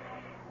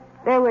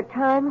there were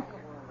times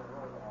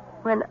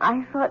when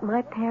I thought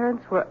my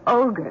parents were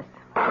ogres.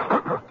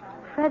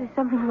 Fred, is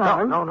something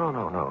wrong?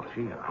 No.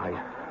 Gee,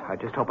 I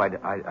just hope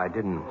I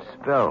didn't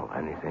spill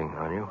anything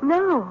on you.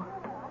 No.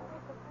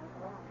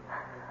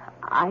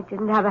 I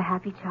didn't have a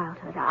happy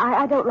childhood.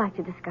 I don't like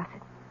to discuss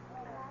it.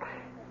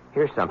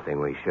 Here's something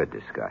we should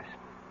discuss.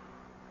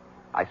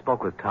 I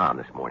spoke with Tom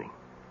this morning.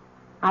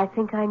 I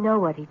think I know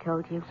what he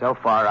told you. So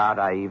far out,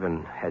 I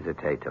even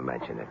hesitate to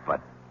mention it,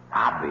 but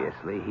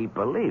obviously he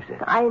believes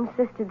it. I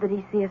insisted that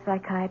he see a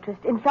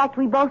psychiatrist. In fact,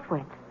 we both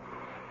went.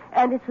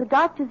 And it's the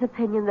doctor's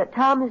opinion that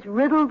Tom is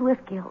riddled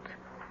with guilt.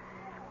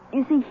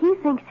 You see, he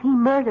thinks he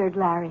murdered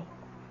Larry.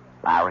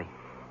 Larry?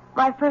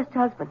 My first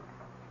husband.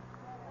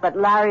 But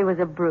Larry was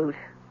a brute.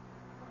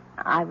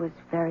 I was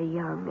very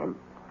young, and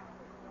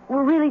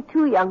we're really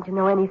too young to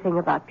know anything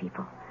about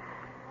people.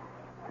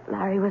 But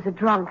Larry was a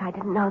drunk. I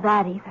didn't know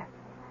that either.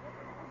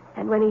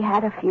 And when he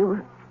had a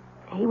few,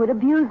 he would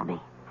abuse me.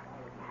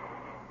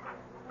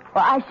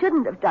 Well, I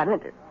shouldn't have done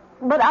it,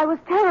 but I was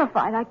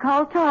terrified. I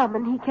called Tom,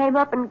 and he came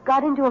up and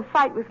got into a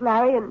fight with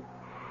Larry, and,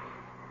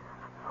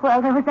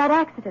 well, there was that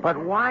accident.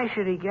 But why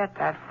should he get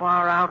that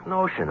far-out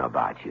notion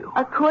about you?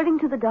 According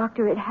to the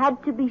doctor, it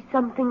had to be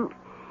something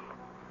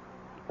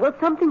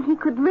he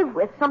could live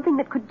with, something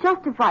that could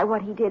justify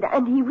what he did,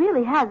 and he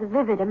really has a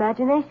vivid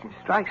imagination.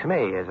 Strikes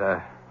me as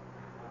a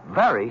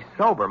very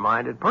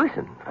sober-minded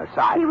person,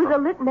 aside He was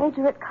from... a lit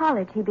major at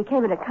college. He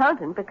became an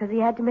accountant because he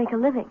had to make a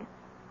living.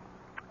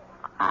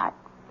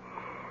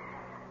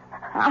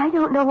 I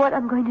don't know what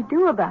I'm going to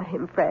do about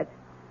him, Fred.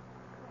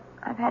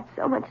 I've had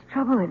so much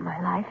trouble in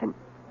my life, and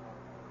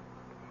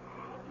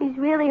he's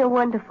really a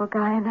wonderful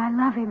guy, and I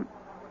love him.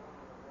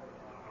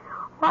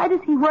 Why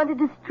does he want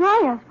to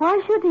destroy us?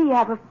 Why should he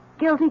have a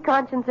guilty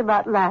conscience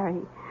about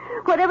Larry?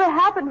 Whatever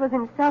happened was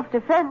in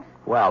self-defense.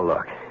 Well,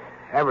 look,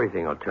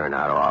 everything will turn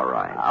out all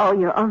right. Oh,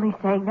 you're only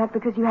saying that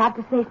because you have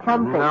to say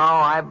something. No,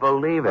 I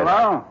believe it.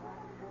 Hello?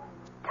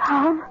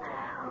 Tom?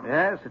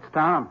 Yes, it's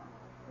Tom.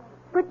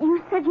 But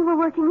you said you were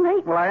working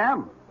late. Well, I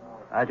am.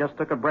 I just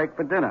took a break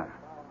for dinner.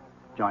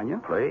 Join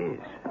you? Please.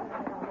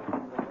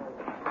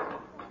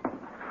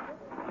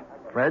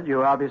 Fred,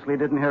 you obviously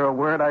didn't hear a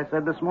word I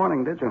said this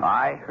morning, did you?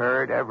 I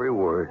heard every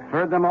word.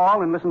 Heard them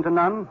all and listened to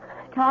none?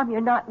 Tom, you're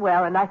not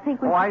well, and I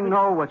think we... Oh, I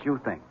know what you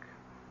think.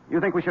 You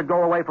think we should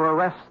go away for a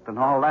rest and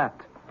all that.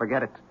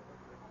 Forget it.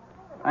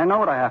 I know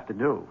what I have to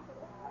do,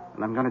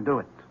 and I'm going to do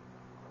it.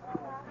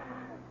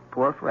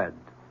 Poor Fred.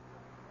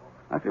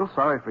 I feel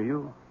sorry for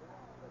you.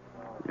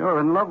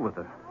 You're in love with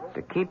her.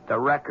 To keep the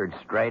record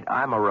straight,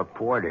 I'm a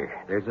reporter.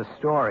 There's a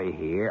story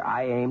here.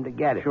 I aim to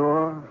get it.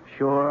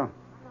 Sure.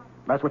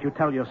 That's what you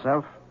tell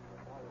yourself.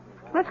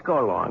 Let's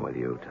go along with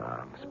you,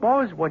 Tom.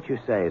 Suppose what you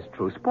say is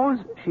true. Suppose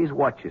she's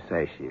what you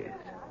say she is.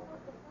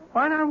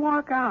 Why not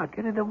walk out,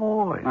 get a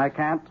divorce? I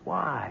can't.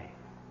 Why?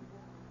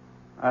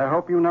 I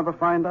hope you never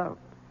find out.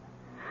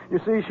 You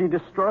see, she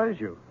destroys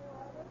you.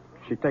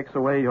 She takes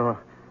away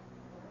your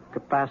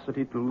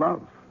capacity to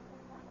love,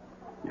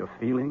 your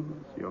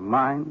feelings, your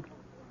mind.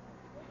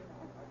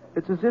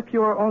 It's as if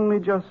you're only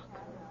just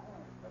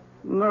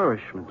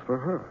nourishment for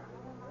her.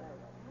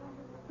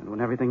 And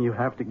when everything you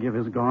have to give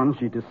is gone,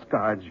 she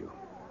discards you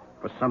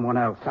for someone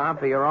else. Tom,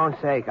 for your own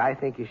sake, I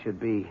think you should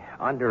be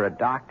under a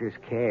doctor's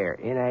care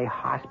in a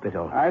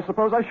hospital. I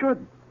suppose I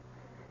should.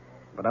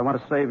 But I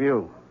want to save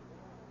you.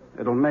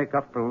 It'll make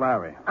up for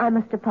Larry. I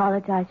must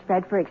apologize,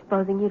 Fred, for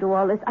exposing you to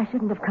all this. I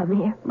shouldn't have come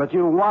here. But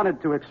you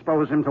wanted to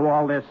expose him to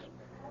all this.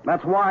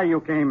 That's why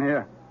you came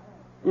here.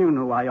 You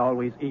knew I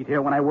always eat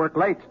here when I work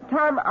late.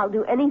 Tom, I'll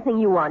do anything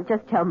you want.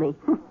 Just tell me.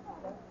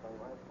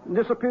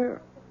 Disappear.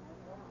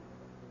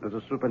 As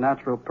a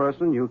supernatural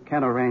person, you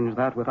can arrange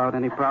that without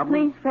any problem.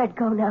 Please, Fred,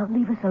 go now.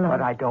 Leave us alone.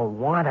 But I don't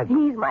want to.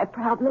 He's my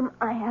problem.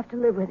 I have to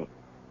live with it.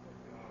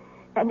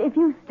 And if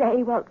you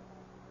stay, well,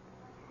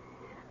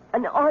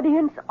 an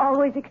audience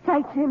always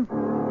excites him.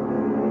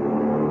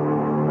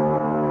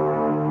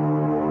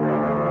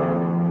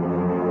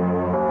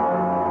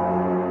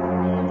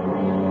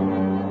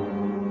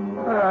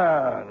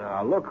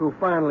 Now, look who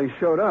finally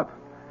showed up.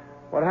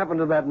 What happened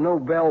to that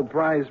Nobel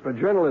Prize for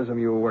journalism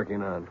you were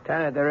working on?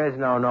 Lieutenant, there is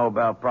no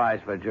Nobel Prize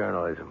for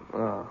journalism.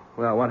 Oh,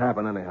 well, what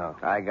happened anyhow?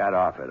 I got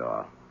off it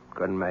all.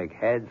 Couldn't make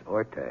heads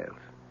or tails.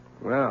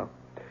 Well,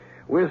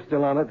 we're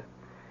still on it.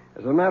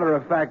 As a matter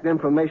of fact,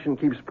 information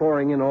keeps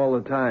pouring in all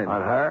the time.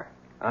 On her?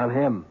 On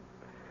him.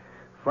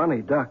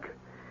 Funny duck.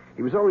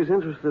 He was always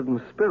interested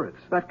in spirits,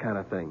 that kind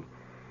of thing.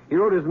 He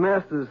wrote his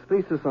master's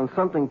thesis on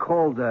something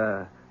called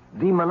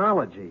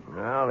demonology.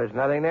 Well, there's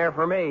nothing there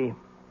for me.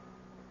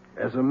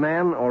 As a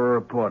man or a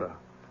reporter?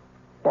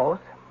 Both.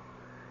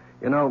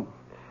 You know,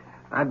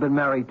 I've been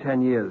married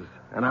 10 years,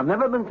 and I've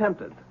never been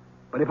tempted.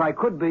 But if I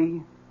could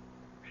be,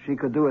 she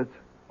could do it.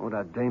 Oh,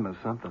 that dame is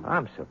something.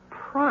 I'm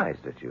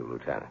surprised at you,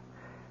 Lieutenant.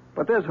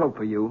 But there's hope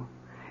for you.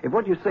 If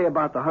what you say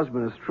about the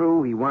husband is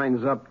true, he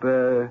winds up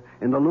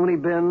in the loony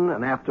bin,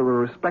 and after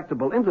a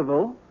respectable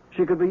interval,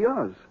 she could be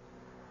yours.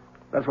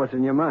 That's what's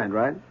in your mind,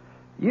 right?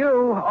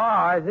 You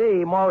are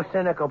the most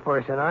cynical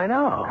person I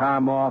know.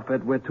 Come off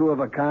it. We're two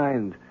of a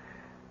kind.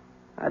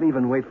 I'd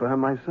even wait for her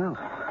myself.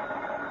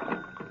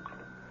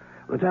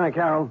 Lieutenant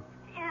Carroll.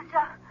 Is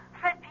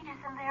Fred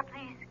Peterson there,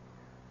 please?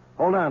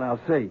 Hold on, I'll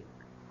see.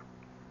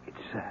 It's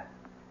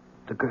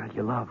the girl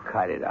you love.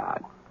 Cut it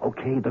out.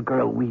 Okay, the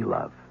girl we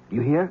love.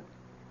 You hear?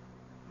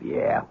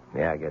 Yeah,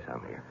 I guess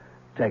I'm here.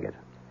 Take it.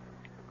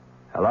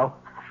 Hello?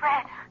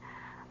 Fred,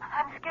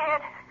 I'm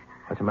scared.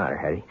 What's the matter,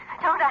 Hetty?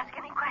 Don't ask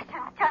any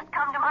questions. Just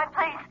come to my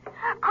place.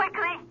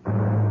 Quickly.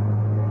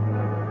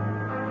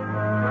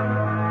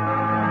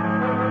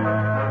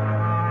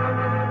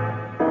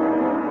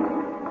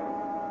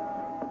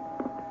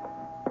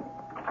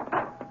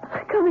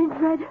 Come in,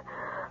 Fred.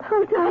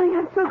 Oh, darling,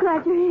 I'm so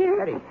glad you're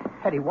here.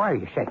 Hetty, why are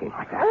you shaking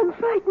like that? I'm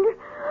frightened.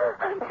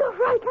 I'm so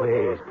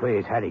frightened.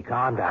 Please, Hetty,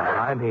 calm down.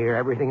 I'm here.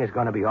 Everything is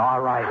going to be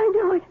all right. I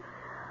know it.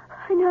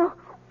 I know.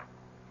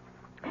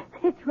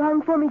 It's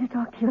wrong for me to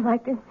talk to you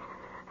like this,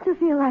 to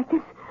feel like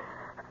this.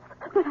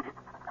 But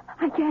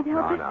I can't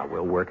help it. No,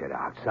 we'll work it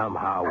out.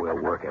 Somehow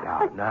we'll work it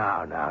out.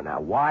 Now.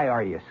 Why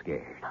are you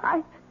scared?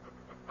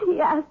 He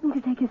asked me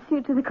to take his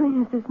suit to the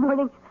cleaners this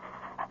morning,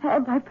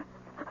 and I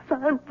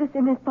found this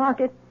in his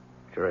pocket.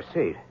 It's a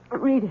receipt.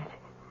 Read it.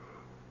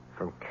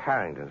 From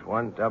Carrington's,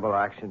 one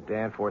double-action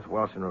Danforth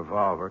Wilson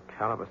revolver,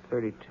 caliber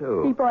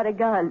 32. He bought a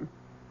gun.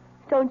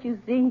 Don't you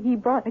see? He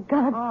bought a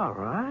gun. All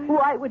right.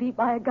 Why would he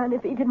buy a gun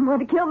if he didn't want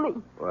to kill me?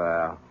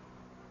 Well,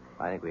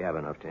 I think we have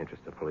enough to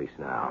interest the police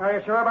now. Are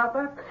you sure about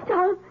that?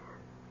 Tom?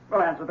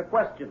 Well, answer the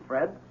question,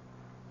 Fred.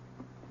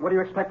 What do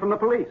you expect from the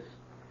police?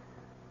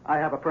 I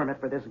have a permit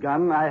for this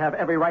gun. I have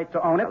every right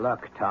to own it.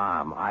 Look,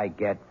 Tom, I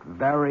get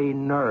very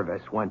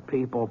nervous when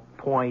people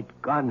point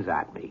guns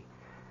at me.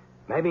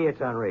 Maybe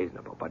it's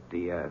unreasonable, but do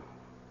you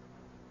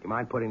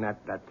mind putting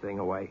that thing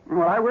away?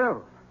 Well, I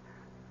will.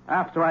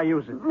 After I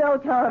use it. No,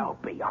 Tom.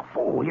 Don't be a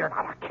fool. You're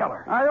not a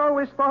killer. I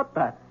always thought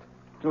that.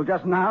 Till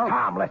just now.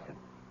 Tom, listen.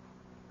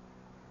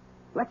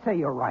 Let's say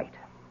you're right,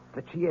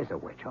 that she is a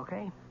witch,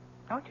 okay?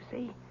 Don't you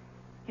see?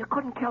 You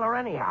couldn't kill her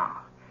anyhow.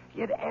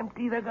 You'd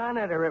empty the gun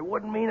at her. It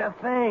wouldn't mean a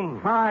thing.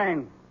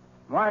 Fine.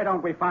 Why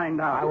don't we find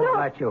out? I won't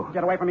let you.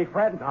 Get away from me,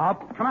 Fred. No.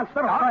 Come on,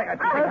 step aside.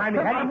 Behind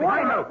me, Hetty.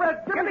 Behind me.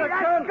 Fred, give me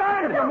that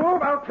gun. If you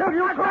move, I'll kill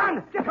you.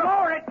 Gun. Just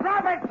lower it.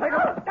 Drop it. Take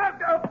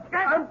it.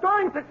 I'm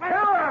going to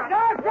kill her.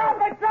 No,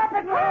 drop it. Drop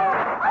it.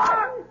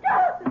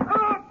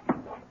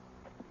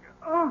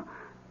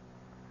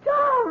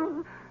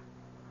 Tom!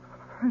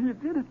 You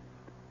did it.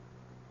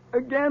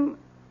 Again,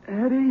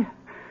 Eddie.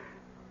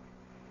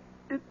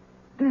 It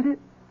did it.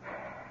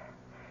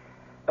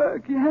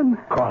 Again.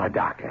 Call a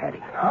doctor, Hetty.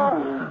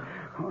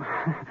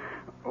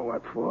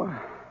 What for?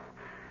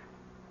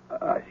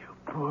 You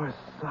poor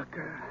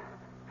sucker.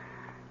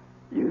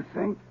 You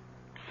think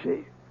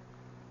she's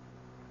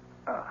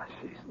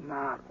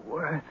not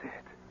worth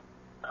it.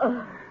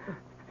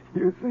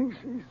 You think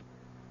she's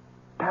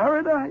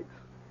paradise?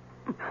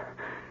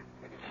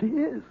 She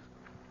is.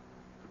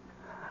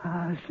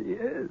 She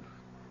is.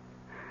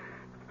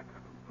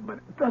 But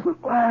it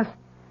doesn't last.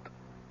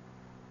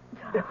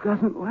 It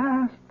doesn't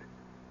last.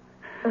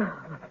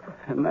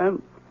 And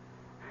then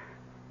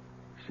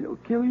she'll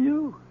kill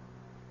you.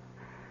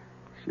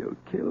 She'll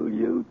kill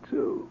you,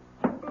 too.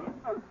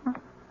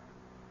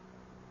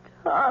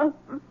 Tom.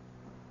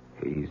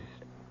 He's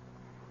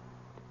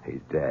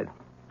dead.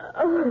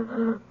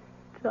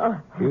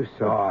 Tom. You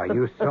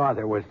saw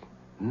there was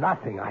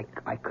nothing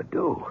I could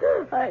do.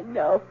 I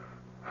know.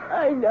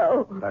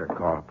 Better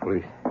call the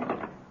police.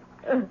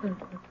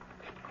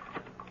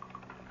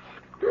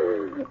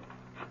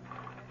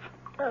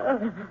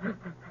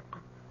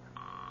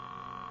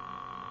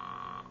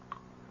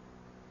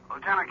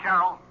 Lieutenant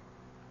Carroll.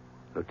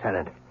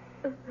 Lieutenant,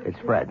 It's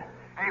Fred.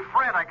 Hey,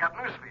 Fred, I got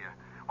news for you.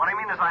 What I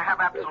mean is I have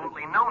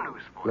absolutely no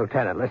news for you.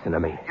 Lieutenant, listen to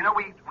me. You know,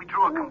 we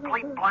drew a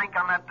complete blank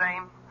on that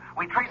dame.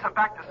 We traced her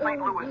back to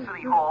St. Louis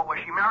City Hall, where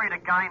she married a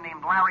guy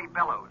named Larry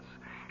Bellows.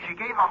 She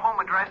gave her home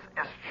address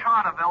as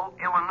Charterville,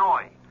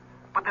 Illinois.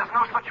 But there's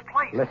no such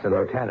place. Listen,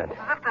 Lieutenant.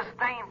 It's as if this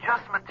dame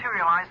just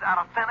materialized out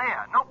of thin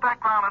air. No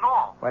background at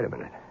all. Wait a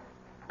minute.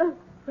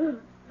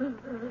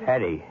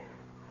 Hetty.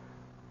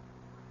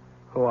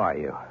 Who are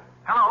you?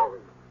 Hello?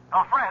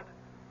 Oh, Fred?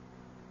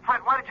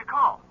 Fred, why did you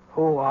call?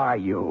 Who are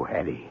you,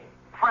 Hetty?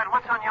 Fred,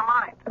 what's on your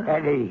mind?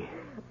 Hetty.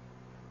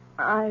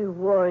 I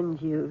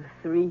warned you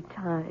 3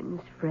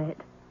 times, Fred.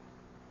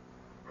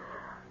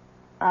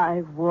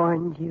 I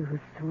warned you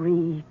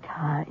 3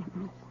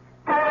 times.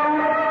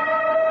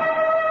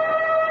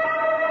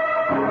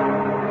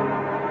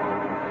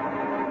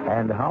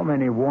 And how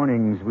many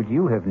warnings would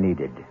you have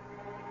needed?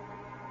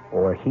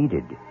 Or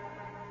heeded?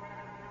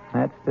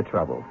 That's the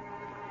trouble.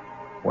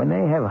 When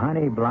they have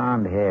honey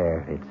blonde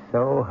hair, it's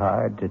so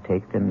hard to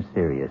take them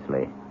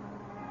seriously.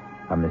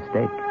 A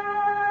mistake.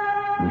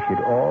 You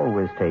should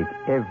always take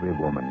every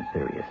woman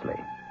seriously.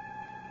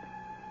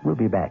 We'll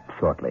be back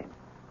shortly.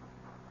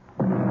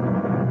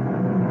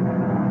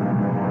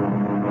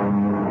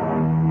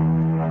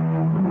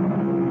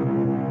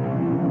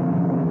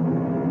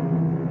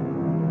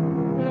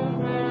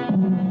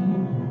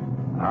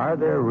 Are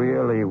there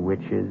really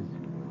witches?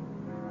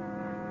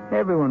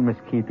 Everyone must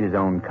keep his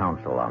own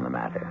counsel on the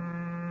matter.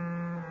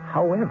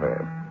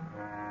 However,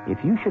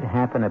 if you should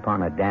happen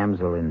upon a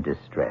damsel in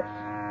distress,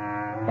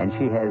 and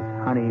she has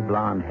honey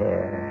blonde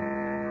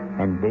hair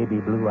and baby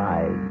blue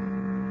eyes,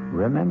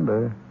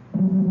 remember,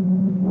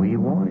 we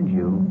warned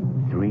you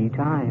 3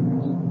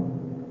 times.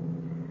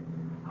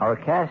 Our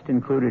cast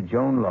included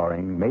Joan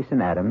Loring,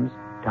 Mason Adams,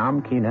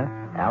 Tom Keena,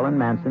 Alan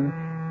Manson,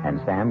 and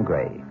Sam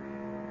Gray.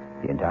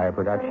 The entire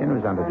production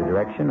was under the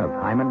direction of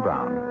Hyman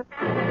Brown.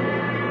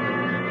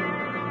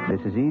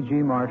 This is E.G.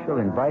 Marshall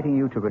inviting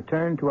you to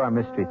return to our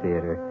Mystery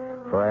Theater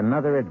for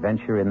another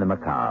adventure in the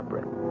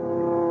macabre.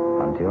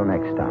 Until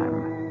next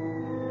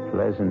time,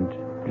 pleasant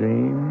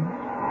dreams.